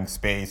underwriting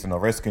space and the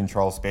risk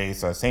control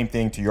space. Same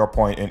thing to your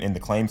point in the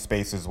claim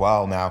space as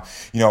well. Now,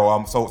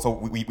 so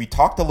we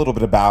talked a little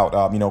bit about,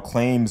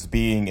 claims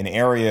being an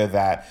area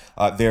that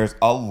there's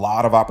a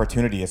lot of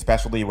opportunity,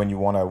 especially when you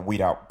want to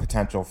weed out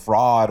potential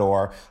fraud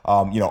or,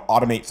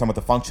 automate some of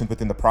the functions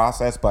within the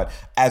process. But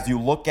as you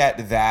look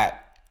at that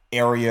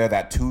area,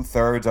 that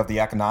 2/3 of the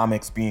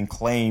economics being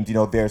claimed,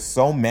 there's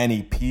so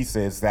many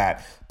pieces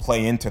that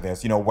play into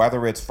this,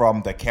 whether it's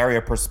from the carrier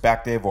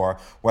perspective or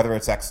whether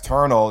it's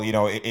external.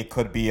 It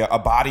could be a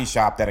body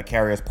shop that a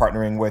carrier is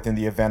partnering with in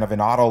the event of an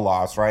auto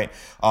loss, right?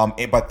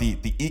 But the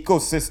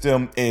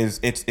ecosystem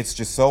it's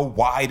just so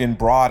wide and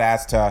broad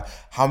as to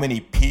how many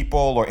people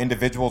or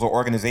individuals or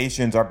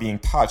organizations are being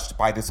touched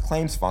by this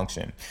claims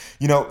function.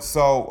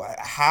 So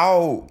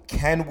how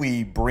can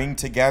we bring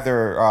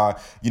together, a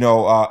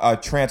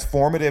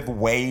transformative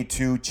way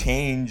to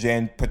change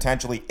and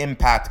potentially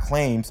impact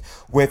claims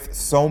with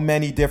so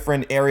many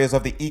different areas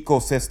of the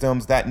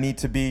ecosystems that need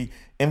to be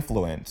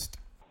influenced?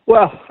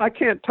 Well, I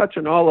can't touch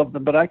on all of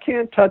them, but I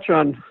can touch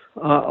on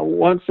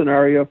one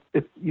scenario.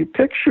 If you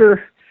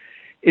picture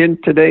in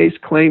today's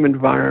claim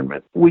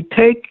environment, we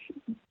take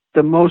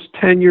the most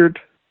tenured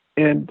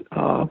and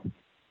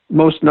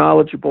most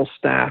knowledgeable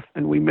staff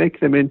and we make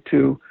them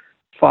into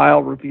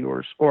file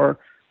reviewers or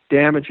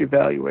damage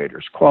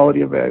evaluators, quality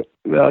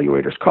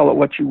evaluators, call it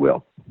what you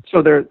will.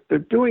 So they're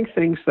doing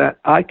things that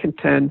I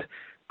contend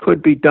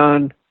could be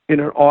done in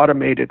an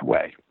automated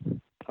way.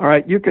 All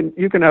right, you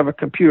can have a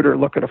computer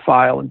look at a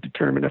file and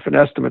determine if an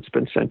estimate's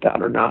been sent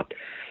out or not.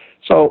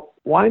 So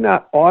why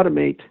not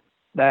automate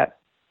that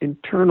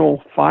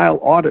internal file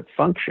audit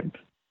function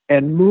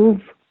and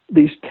move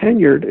these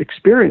tenured,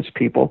 experienced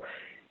people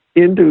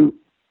into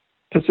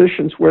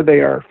positions where they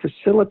are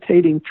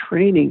facilitating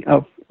training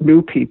of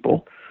new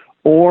people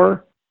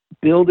or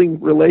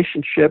building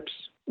relationships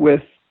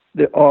with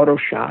the auto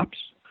shops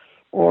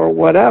or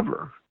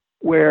whatever,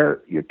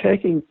 where you're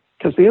taking,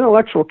 because the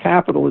intellectual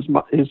capital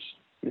is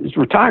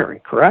retiring,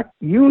 correct?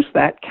 Use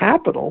that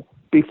capital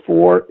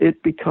before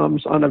it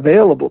becomes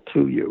unavailable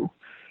to you.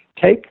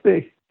 Take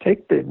the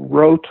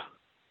rote,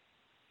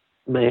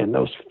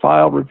 those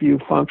file review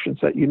functions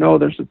that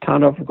there's a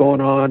ton of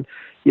going on.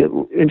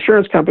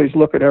 Insurance companies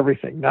look at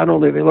everything. Not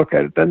only do they look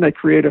at it, then they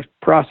create a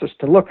process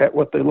to look at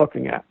what they're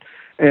looking at.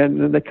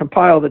 And then they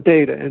compile the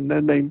data, and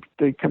then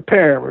they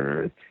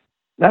compare.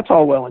 That's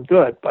all well and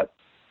good, but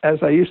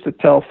as I used to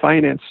tell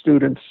finance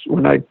students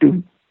when I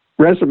do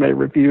resume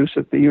reviews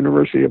at the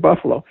University of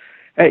Buffalo,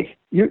 hey,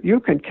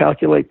 you can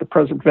calculate the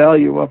present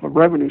value of a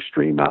revenue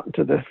stream out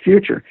into the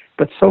future,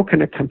 but so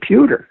can a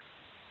computer.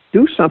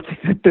 Do something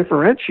that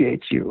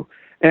differentiates you.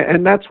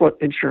 And that's what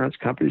insurance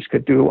companies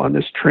could do on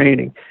this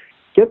training.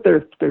 Get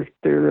their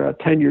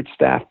tenured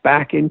staff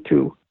back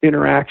into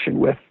interaction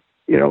with,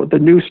 the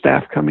new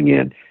staff coming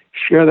in.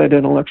 Share that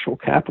intellectual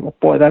capital.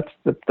 Boy, that's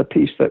the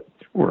piece that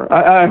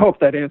I hope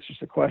that answers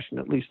the question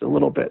at least a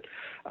little bit.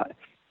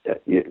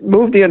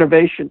 Move the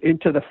innovation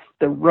into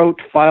the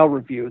rote file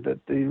review,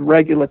 the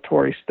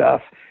regulatory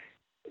stuff.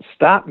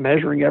 Stop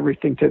measuring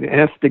everything to the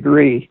nth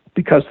degree,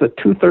 because the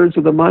 2/3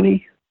 of the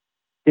money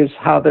is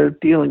how they're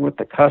dealing with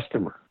the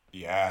customer.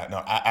 Yeah,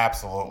 no,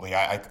 absolutely.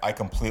 I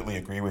completely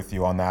agree with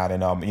you on that.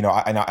 And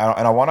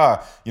I want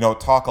to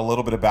talk a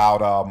little bit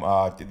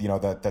about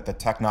the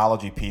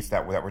technology piece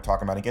that we're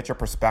talking about and get your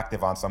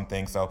perspective on some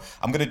things. So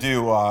I'm going to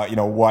do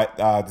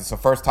this is the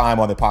first time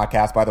on the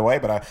podcast, by the way,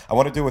 but I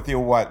want to do with you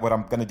what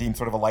I'm going to deem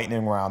sort of a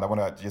lightning round. I want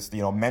to just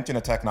mention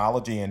a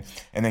technology and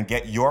then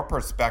get your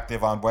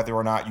perspective on whether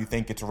or not you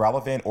think it's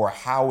relevant or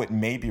how it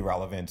may be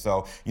relevant.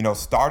 So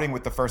starting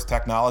with the first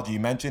technology,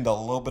 you mentioned a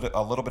little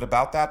bit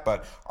about that,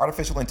 but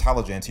artificial intelligence,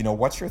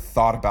 what's your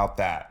thought about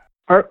that?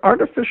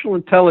 Artificial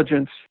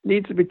intelligence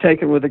needs to be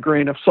taken with a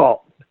grain of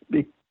salt,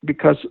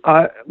 because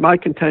my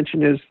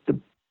contention is the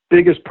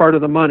biggest part of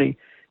the money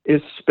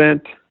is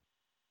spent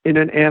in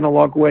an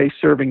analog way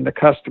serving the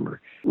customer.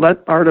 Let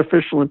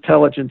artificial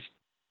intelligence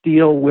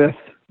deal with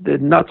the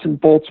nuts and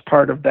bolts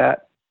part of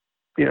that,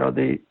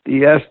 the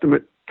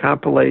estimate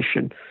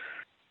compilation.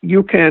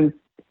 You can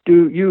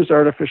use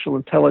artificial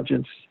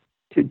intelligence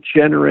to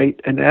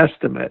generate an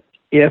estimate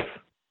if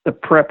the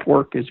prep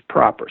work is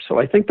proper. So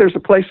I think there's a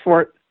place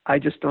for it. I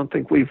just don't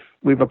think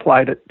we've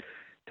applied it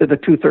to the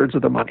 2/3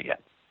 of the money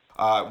yet.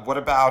 What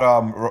about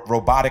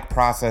robotic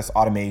process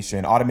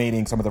automation,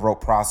 automating some of the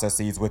rote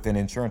processes within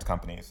insurance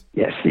companies?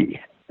 Yeah, see,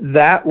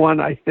 that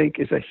one I think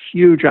is a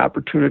huge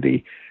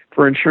opportunity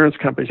for insurance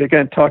companies.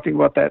 Again, talking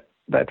about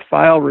that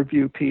file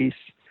review piece,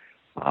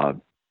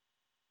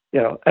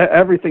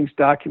 everything's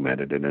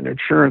documented in an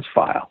insurance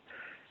file.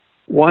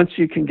 Once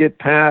you can get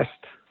past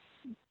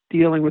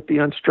dealing with the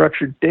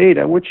unstructured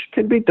data, which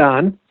can be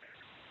done,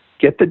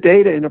 get the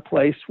data in a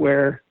place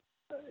where,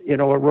 a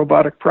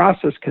robotic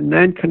process can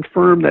then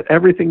confirm that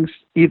everything's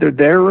either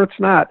there or it's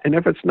not. And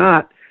if it's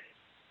not,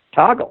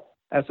 toggle,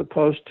 as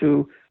opposed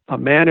to a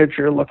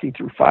manager looking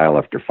through file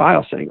after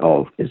file saying,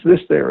 oh, is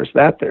this there? Is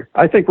that there?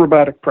 I think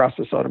robotic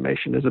process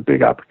automation is a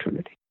big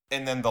opportunity.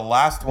 And then the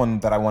last one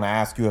that I want to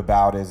ask you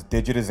about is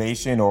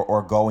digitization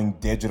or going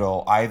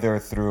digital, either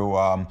through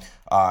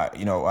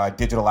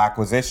digital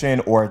acquisition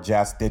or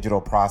just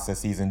digital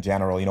processes in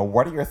general.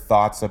 What are your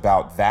thoughts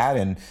about that,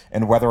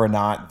 and whether or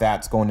not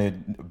that's going to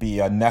be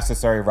a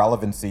necessary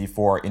relevancy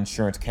for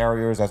insurance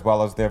carriers as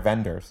well as their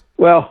vendors?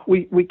 Well,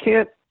 we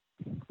can't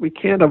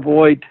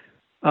avoid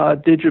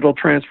digital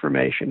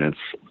transformation. It's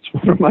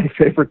one of my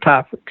favorite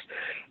topics.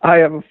 I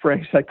have a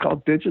phrase I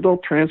call digital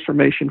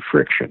transformation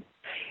friction.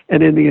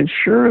 And in the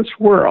insurance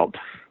world,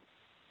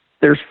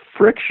 there's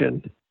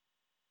friction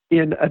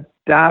in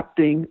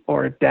adopting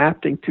or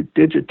adapting to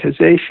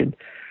digitization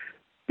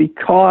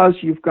because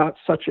you've got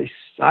such a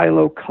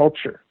silo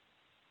culture.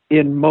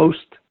 In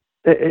most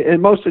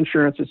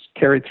insurance, it's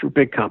carried through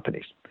big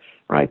companies,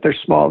 right? They're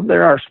small.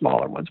 There are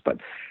smaller ones, but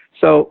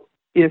so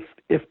if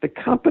the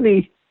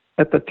company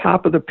at the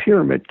top of the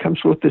pyramid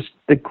comes with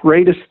the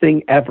greatest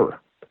thing ever,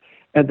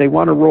 and they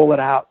want to roll it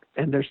out,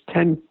 and there's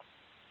 10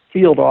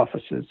 field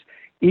offices,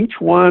 each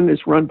one is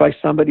run by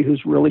somebody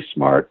who's really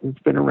smart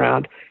and been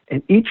around,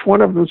 and each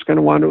one of them is going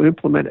to want to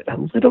implement it a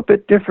little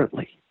bit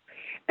differently.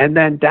 And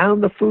then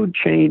down the food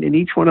chain, in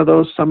each one of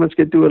those, someone's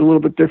going to do it a little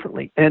bit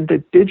differently. And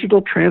the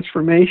digital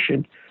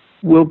transformation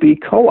will be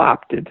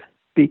co-opted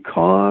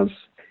because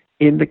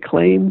in the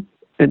claim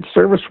and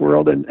service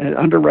world and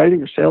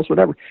underwriting or sales,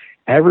 whatever,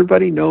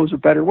 everybody knows a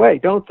better way,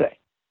 don't they?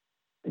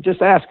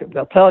 Just ask them.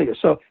 They'll tell you.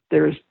 So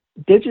there's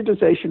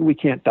digitization we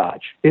can't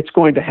dodge. It's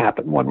going to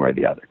happen one way or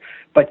the other.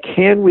 But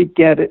can we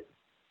get it,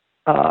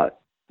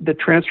 the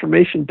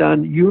transformation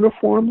done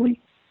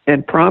uniformly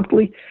and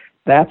promptly?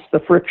 That's the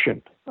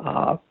friction,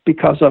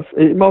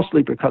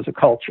 mostly because of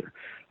culture.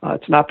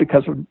 It's not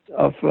because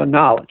of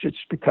knowledge. It's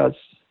because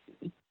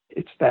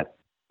it's that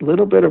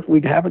little bit of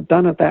we haven't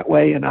done it that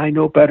way, and I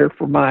know better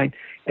for mine.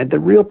 And the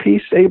real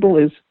piece, Abel,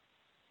 is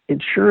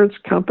insurance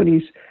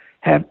companies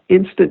have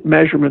instant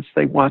measurements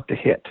they want to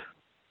hit.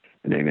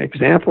 And an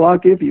example I'll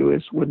give you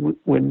is when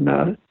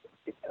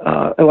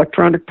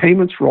electronic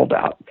payments rolled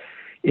out.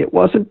 It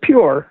wasn't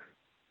pure,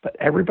 but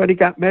everybody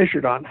got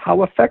measured on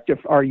how effective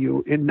are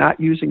you in not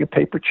using a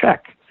paper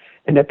check.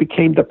 And it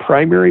became the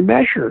primary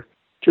measure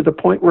to the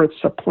point where it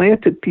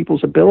supplanted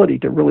people's ability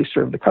to really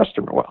serve the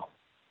customer well.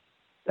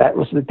 That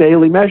was the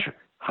daily measure.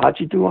 How'd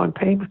you do on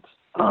payments?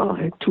 Oh,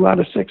 2 out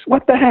of 6.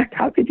 What the heck?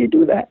 How could you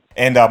do that?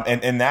 And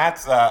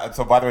that's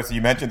so. By the way, so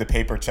you mentioned the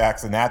paper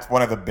checks, and that's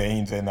one of the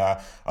banes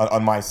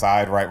on my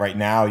side right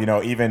now.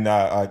 Even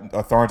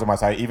thorns on my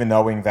side. Even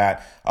knowing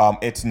that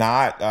it's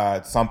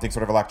not something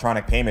sort of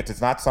electronic payments. It's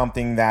not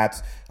something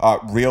that's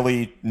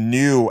really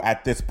new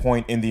at this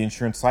point in the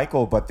insurance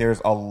cycle. But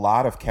there's a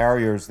lot of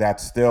carriers that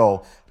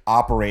still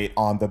operate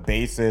on the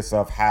basis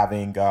of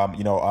having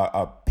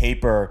a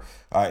paper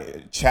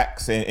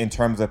checks in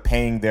terms of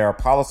paying their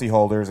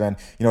policyholders. And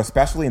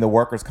especially in the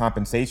workers'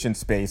 compensation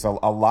space, a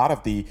lot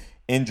of the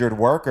injured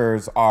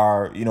workers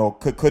are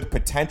could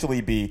potentially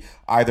be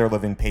either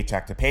living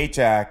paycheck to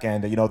paycheck,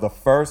 and the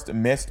first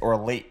missed or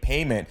late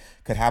payment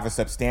could have a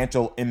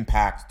substantial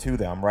impact to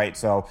them, right?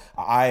 So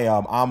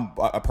I'm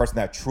a person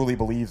that truly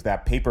believes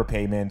that paper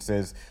payments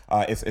is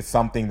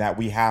something that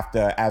we have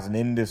to, as an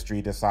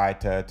industry,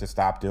 decide to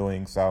stop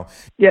doing. So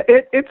yeah,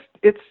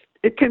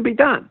 it can be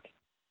done.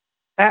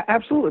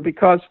 Absolutely,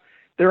 because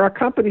there are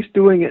companies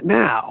doing it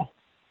now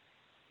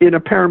in a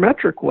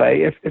parametric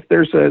way. If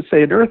there's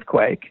say an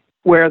earthquake,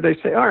 where they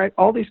say, all right,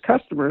 all these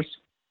customers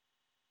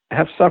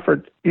have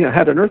suffered,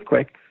 had an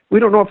earthquake. We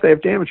don't know if they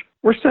have damage.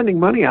 We're sending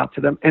money out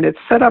to them, and it's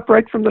set up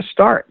right from the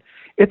start.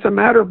 It's a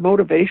matter of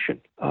motivation,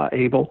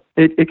 Abel.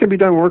 It can be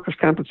done in workers'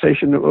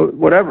 compensation,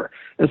 whatever.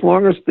 As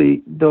long as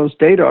those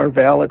data are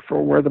valid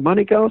for where the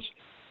money goes,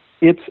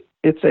 it's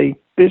a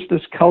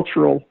business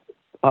cultural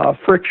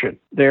friction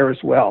there as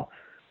well.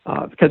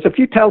 Because if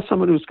you tell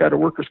someone who's got a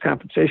workers'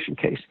 compensation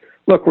case,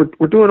 look,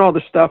 we're doing all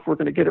this stuff, we're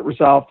going to get it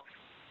resolved,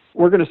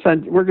 we're going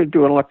to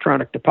do an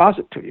electronic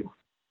deposit to you.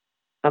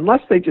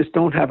 Unless they just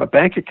don't have a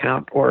bank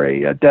account or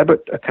a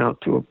debit account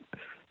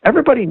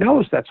everybody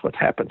knows that's what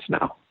happens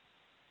now.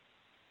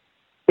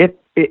 And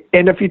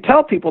if you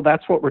tell people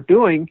that's what we're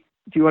doing,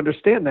 do you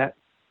understand that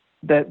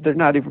they're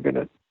not even going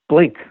to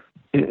blink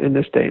in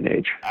this day and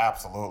age?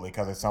 Absolutely,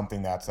 because it's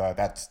something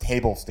that's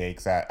table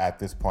stakes at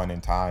this point in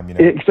time.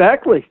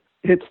 Exactly.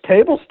 It's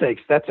table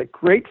stakes. That's a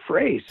great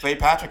phrase. So, hey,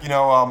 Patrick,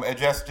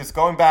 just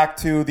going back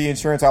to the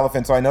insurance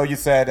elephant. So I know you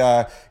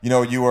said,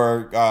 you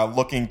were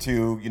looking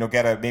to,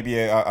 get maybe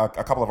a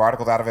couple of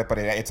articles out of it, but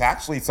it's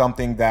actually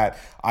something that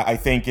I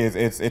think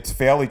it's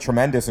fairly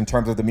tremendous in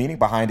terms of the meaning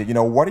behind it.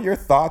 What are your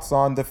thoughts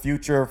on the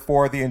future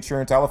for the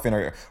insurance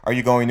elephant? Are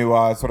you going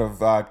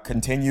to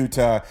continue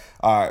to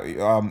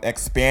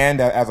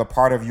expand as a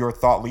part of your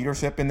thought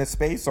leadership in this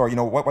space, or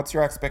what's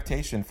your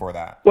expectation for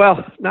that?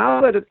 Well, now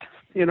that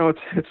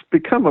it's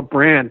become a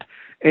brand.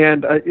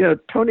 And,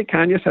 Tony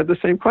Kanye had the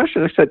same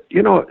question. I said,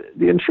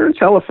 the insurance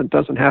elephant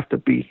doesn't have to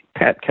be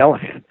Pat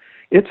Kelahan.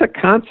 It's a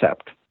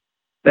concept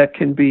that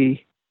can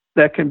be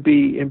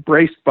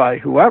embraced by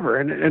whoever.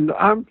 And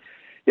I'm,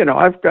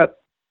 I've got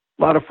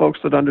a lot of folks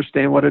that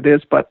understand what it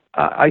is, but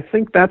I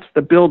think that's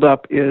the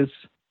buildup is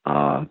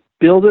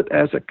build it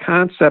as a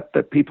concept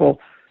that people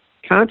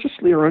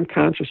consciously or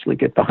unconsciously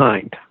get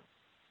behind.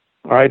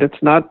 All right,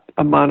 it's not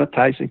a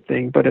monetizing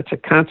thing, but it's a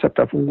concept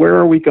of where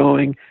are we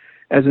going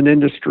as an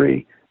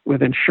industry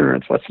with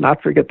insurance. Let's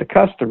not forget the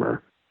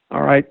customer.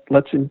 All right,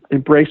 let's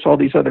embrace all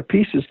these other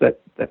pieces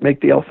that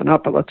make the elephant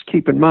up, but let's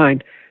keep in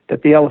mind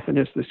that the elephant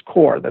is this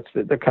core. That's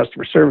the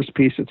customer service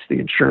piece. It's the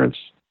insurance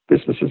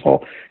business as a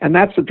whole. And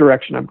that's the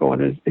direction I'm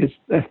going. Is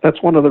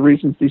that's one of the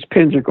reasons these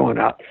pins are going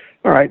out.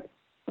 All right,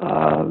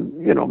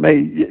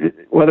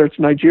 whether it's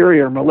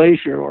Nigeria or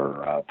Malaysia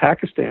or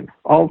Pakistan,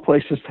 all the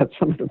places that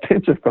some of the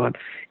pins have gone,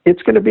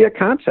 it's going to be a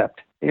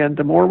concept. And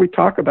the more we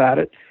talk about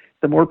it,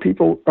 the more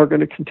people are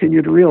going to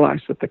continue to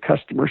realize that the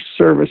customer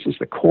service is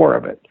the core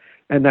of it.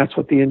 And that's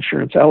what the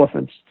insurance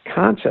elephant's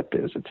concept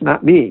is. It's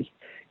not me.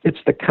 It's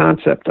the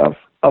concept of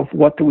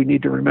what do we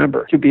need to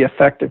remember to be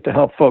effective to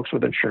help folks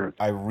with insurance.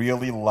 I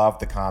really love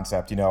the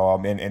concept,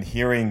 and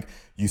hearing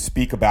you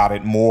speak about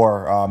it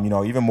more,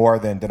 even more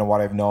than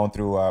what I've known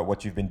through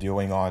what you've been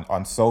doing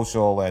on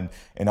social and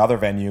other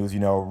venues,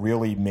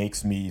 really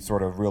makes me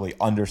sort of really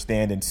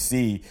understand and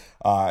see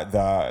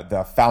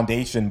the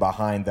foundation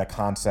behind the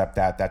concept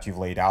that you've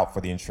laid out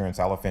for the insurance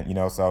elephant,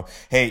 So,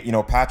 hey,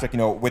 Patrick,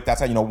 with that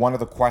said, one of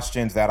the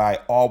questions that I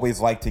always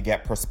like to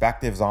get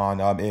perspectives on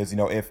is,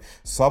 if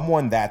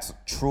someone that's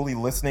truly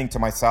listening to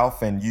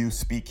myself and you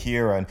speak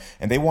here and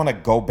they want to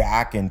go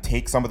back and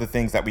take some of the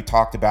things that we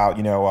talked about,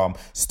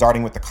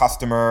 starting with the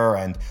customer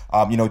and,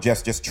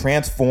 just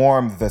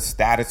transform the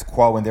status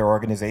quo in their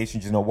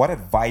organizations, what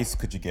advice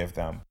could you give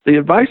them? The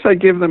advice I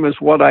give them is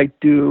what I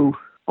do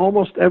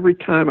almost every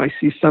time I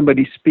see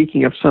somebody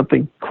speaking of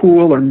something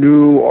cool or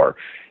new or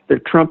they're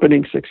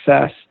trumpeting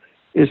success,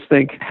 is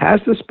think, has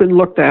this been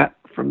looked at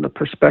from the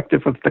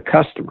perspective of the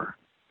customer?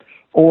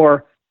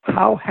 Or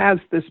how has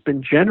this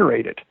been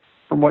generated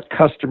from what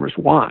customers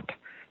want?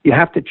 You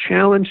have to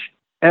challenge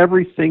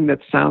everything that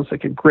sounds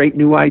like a great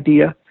new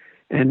idea,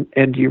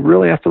 and you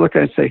really have to look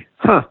at it and say,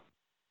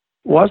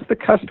 was the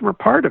customer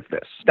part of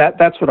this?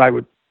 That's what I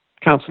would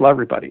counsel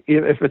everybody.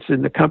 If it's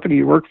in the company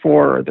you work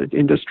for or the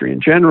industry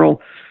in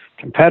general,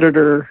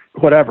 competitor,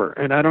 whatever,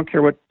 and I don't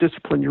care what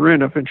discipline you're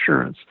in of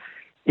insurance,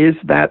 is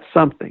that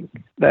something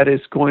that is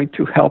going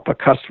to help a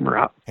customer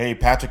out? Hey,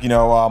 Patrick,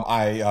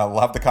 I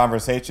love the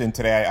conversation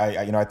today.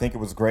 I think it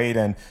was great.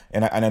 And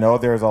I know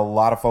there's a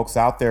lot of folks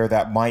out there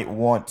that might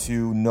want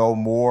to know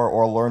more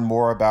or learn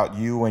more about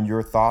you and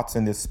your thoughts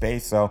in this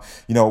space. So,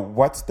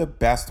 what's the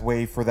best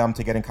way for them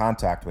to get in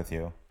contact with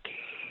you?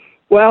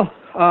 Well,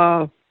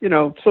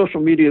 social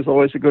media is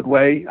always a good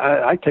way.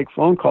 I take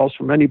phone calls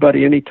from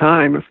anybody,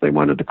 anytime, if they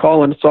wanted to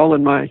call, and it's all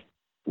in my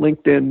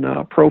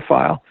LinkedIn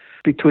profile.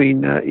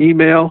 Between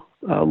email,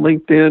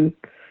 LinkedIn,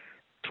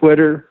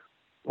 Twitter,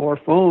 or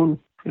phone,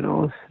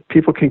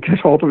 people can get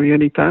hold of me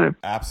anytime.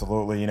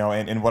 Absolutely.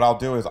 And what I'll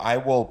do is I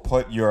will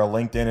put your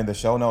LinkedIn in the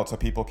show notes so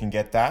people can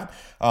get that.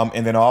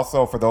 And then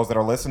also for those that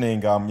are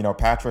listening,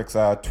 Patrick's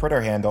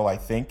Twitter handle, I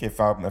think, if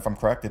I'm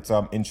correct, it's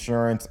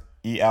insurance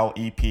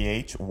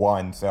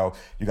ELEPH1. So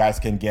you guys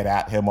can get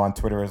at him on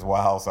Twitter as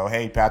well. So,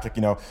 hey, Patrick,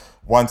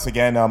 once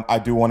again, I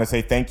do want to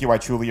say thank you. I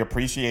truly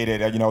appreciate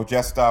it.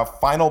 Just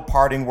final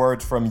parting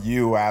words from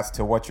you as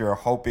to what you're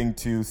hoping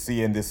to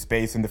see in this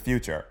space in the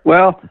future.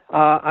 Well,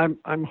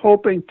 I'm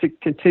hoping to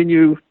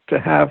continue to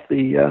have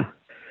the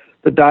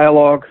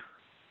dialogue.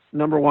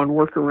 Number one,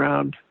 work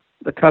around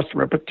the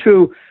customer, but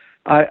two,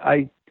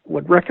 I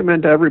would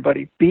recommend to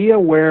everybody, be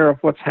aware of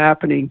what's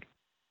happening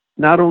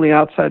not only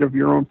outside of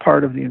your own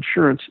part of the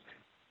insurance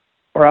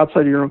or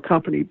outside of your own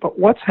company, but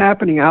what's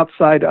happening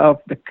outside of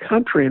the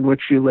country in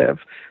which you live.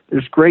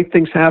 There's great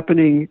things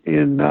happening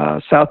in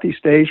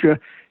Southeast Asia,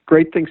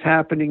 great things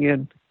happening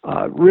in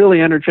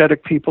really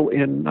energetic people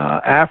in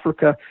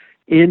Africa,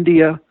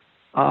 India.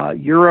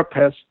 Europe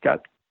has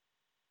got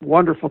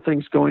wonderful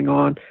things going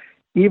on.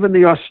 Even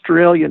the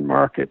Australian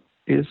market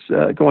is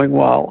going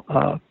well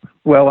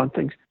on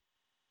things.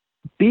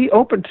 Be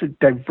open to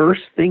diverse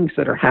things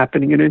that are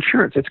happening in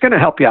insurance. It's going to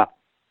help you out.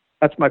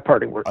 That's my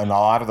parting word. And a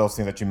lot of those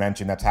things that you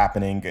mentioned that's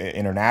happening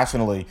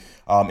internationally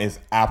is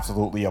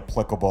absolutely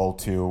applicable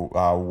to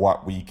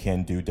what we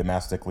can do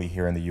domestically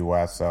here in the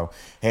U.S. So,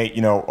 hey,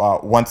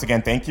 once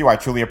again, thank you. I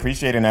truly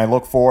appreciate it, and I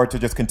look forward to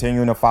just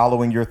continuing to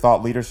following your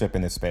thought leadership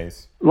in this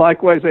space.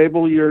 Likewise,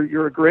 Abel,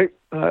 you're a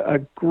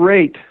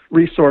great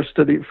resource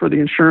for the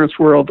insurance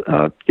world,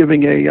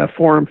 giving a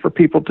forum for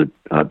people to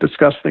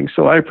discuss things.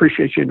 So I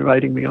appreciate you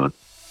inviting me on.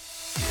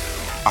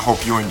 I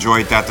hope you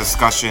enjoyed that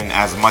discussion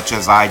as much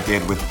as I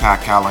did with Pat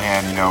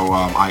Kelahan.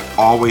 I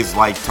always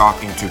like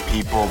talking to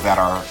people that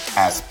are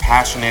as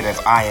passionate as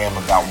I am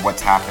about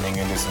what's happening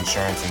in this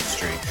insurance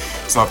industry.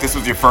 So if this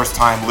was your first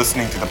time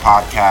listening to the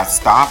podcast,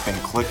 stop and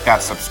click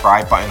that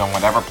subscribe button on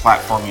whatever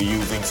platform you're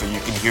using so you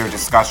can hear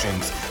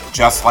discussions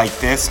just like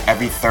this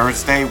every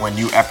Thursday when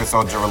new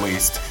episodes are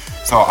released.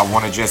 So I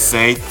want to just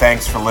say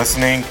thanks for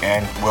listening,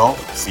 and we'll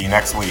see you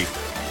next week.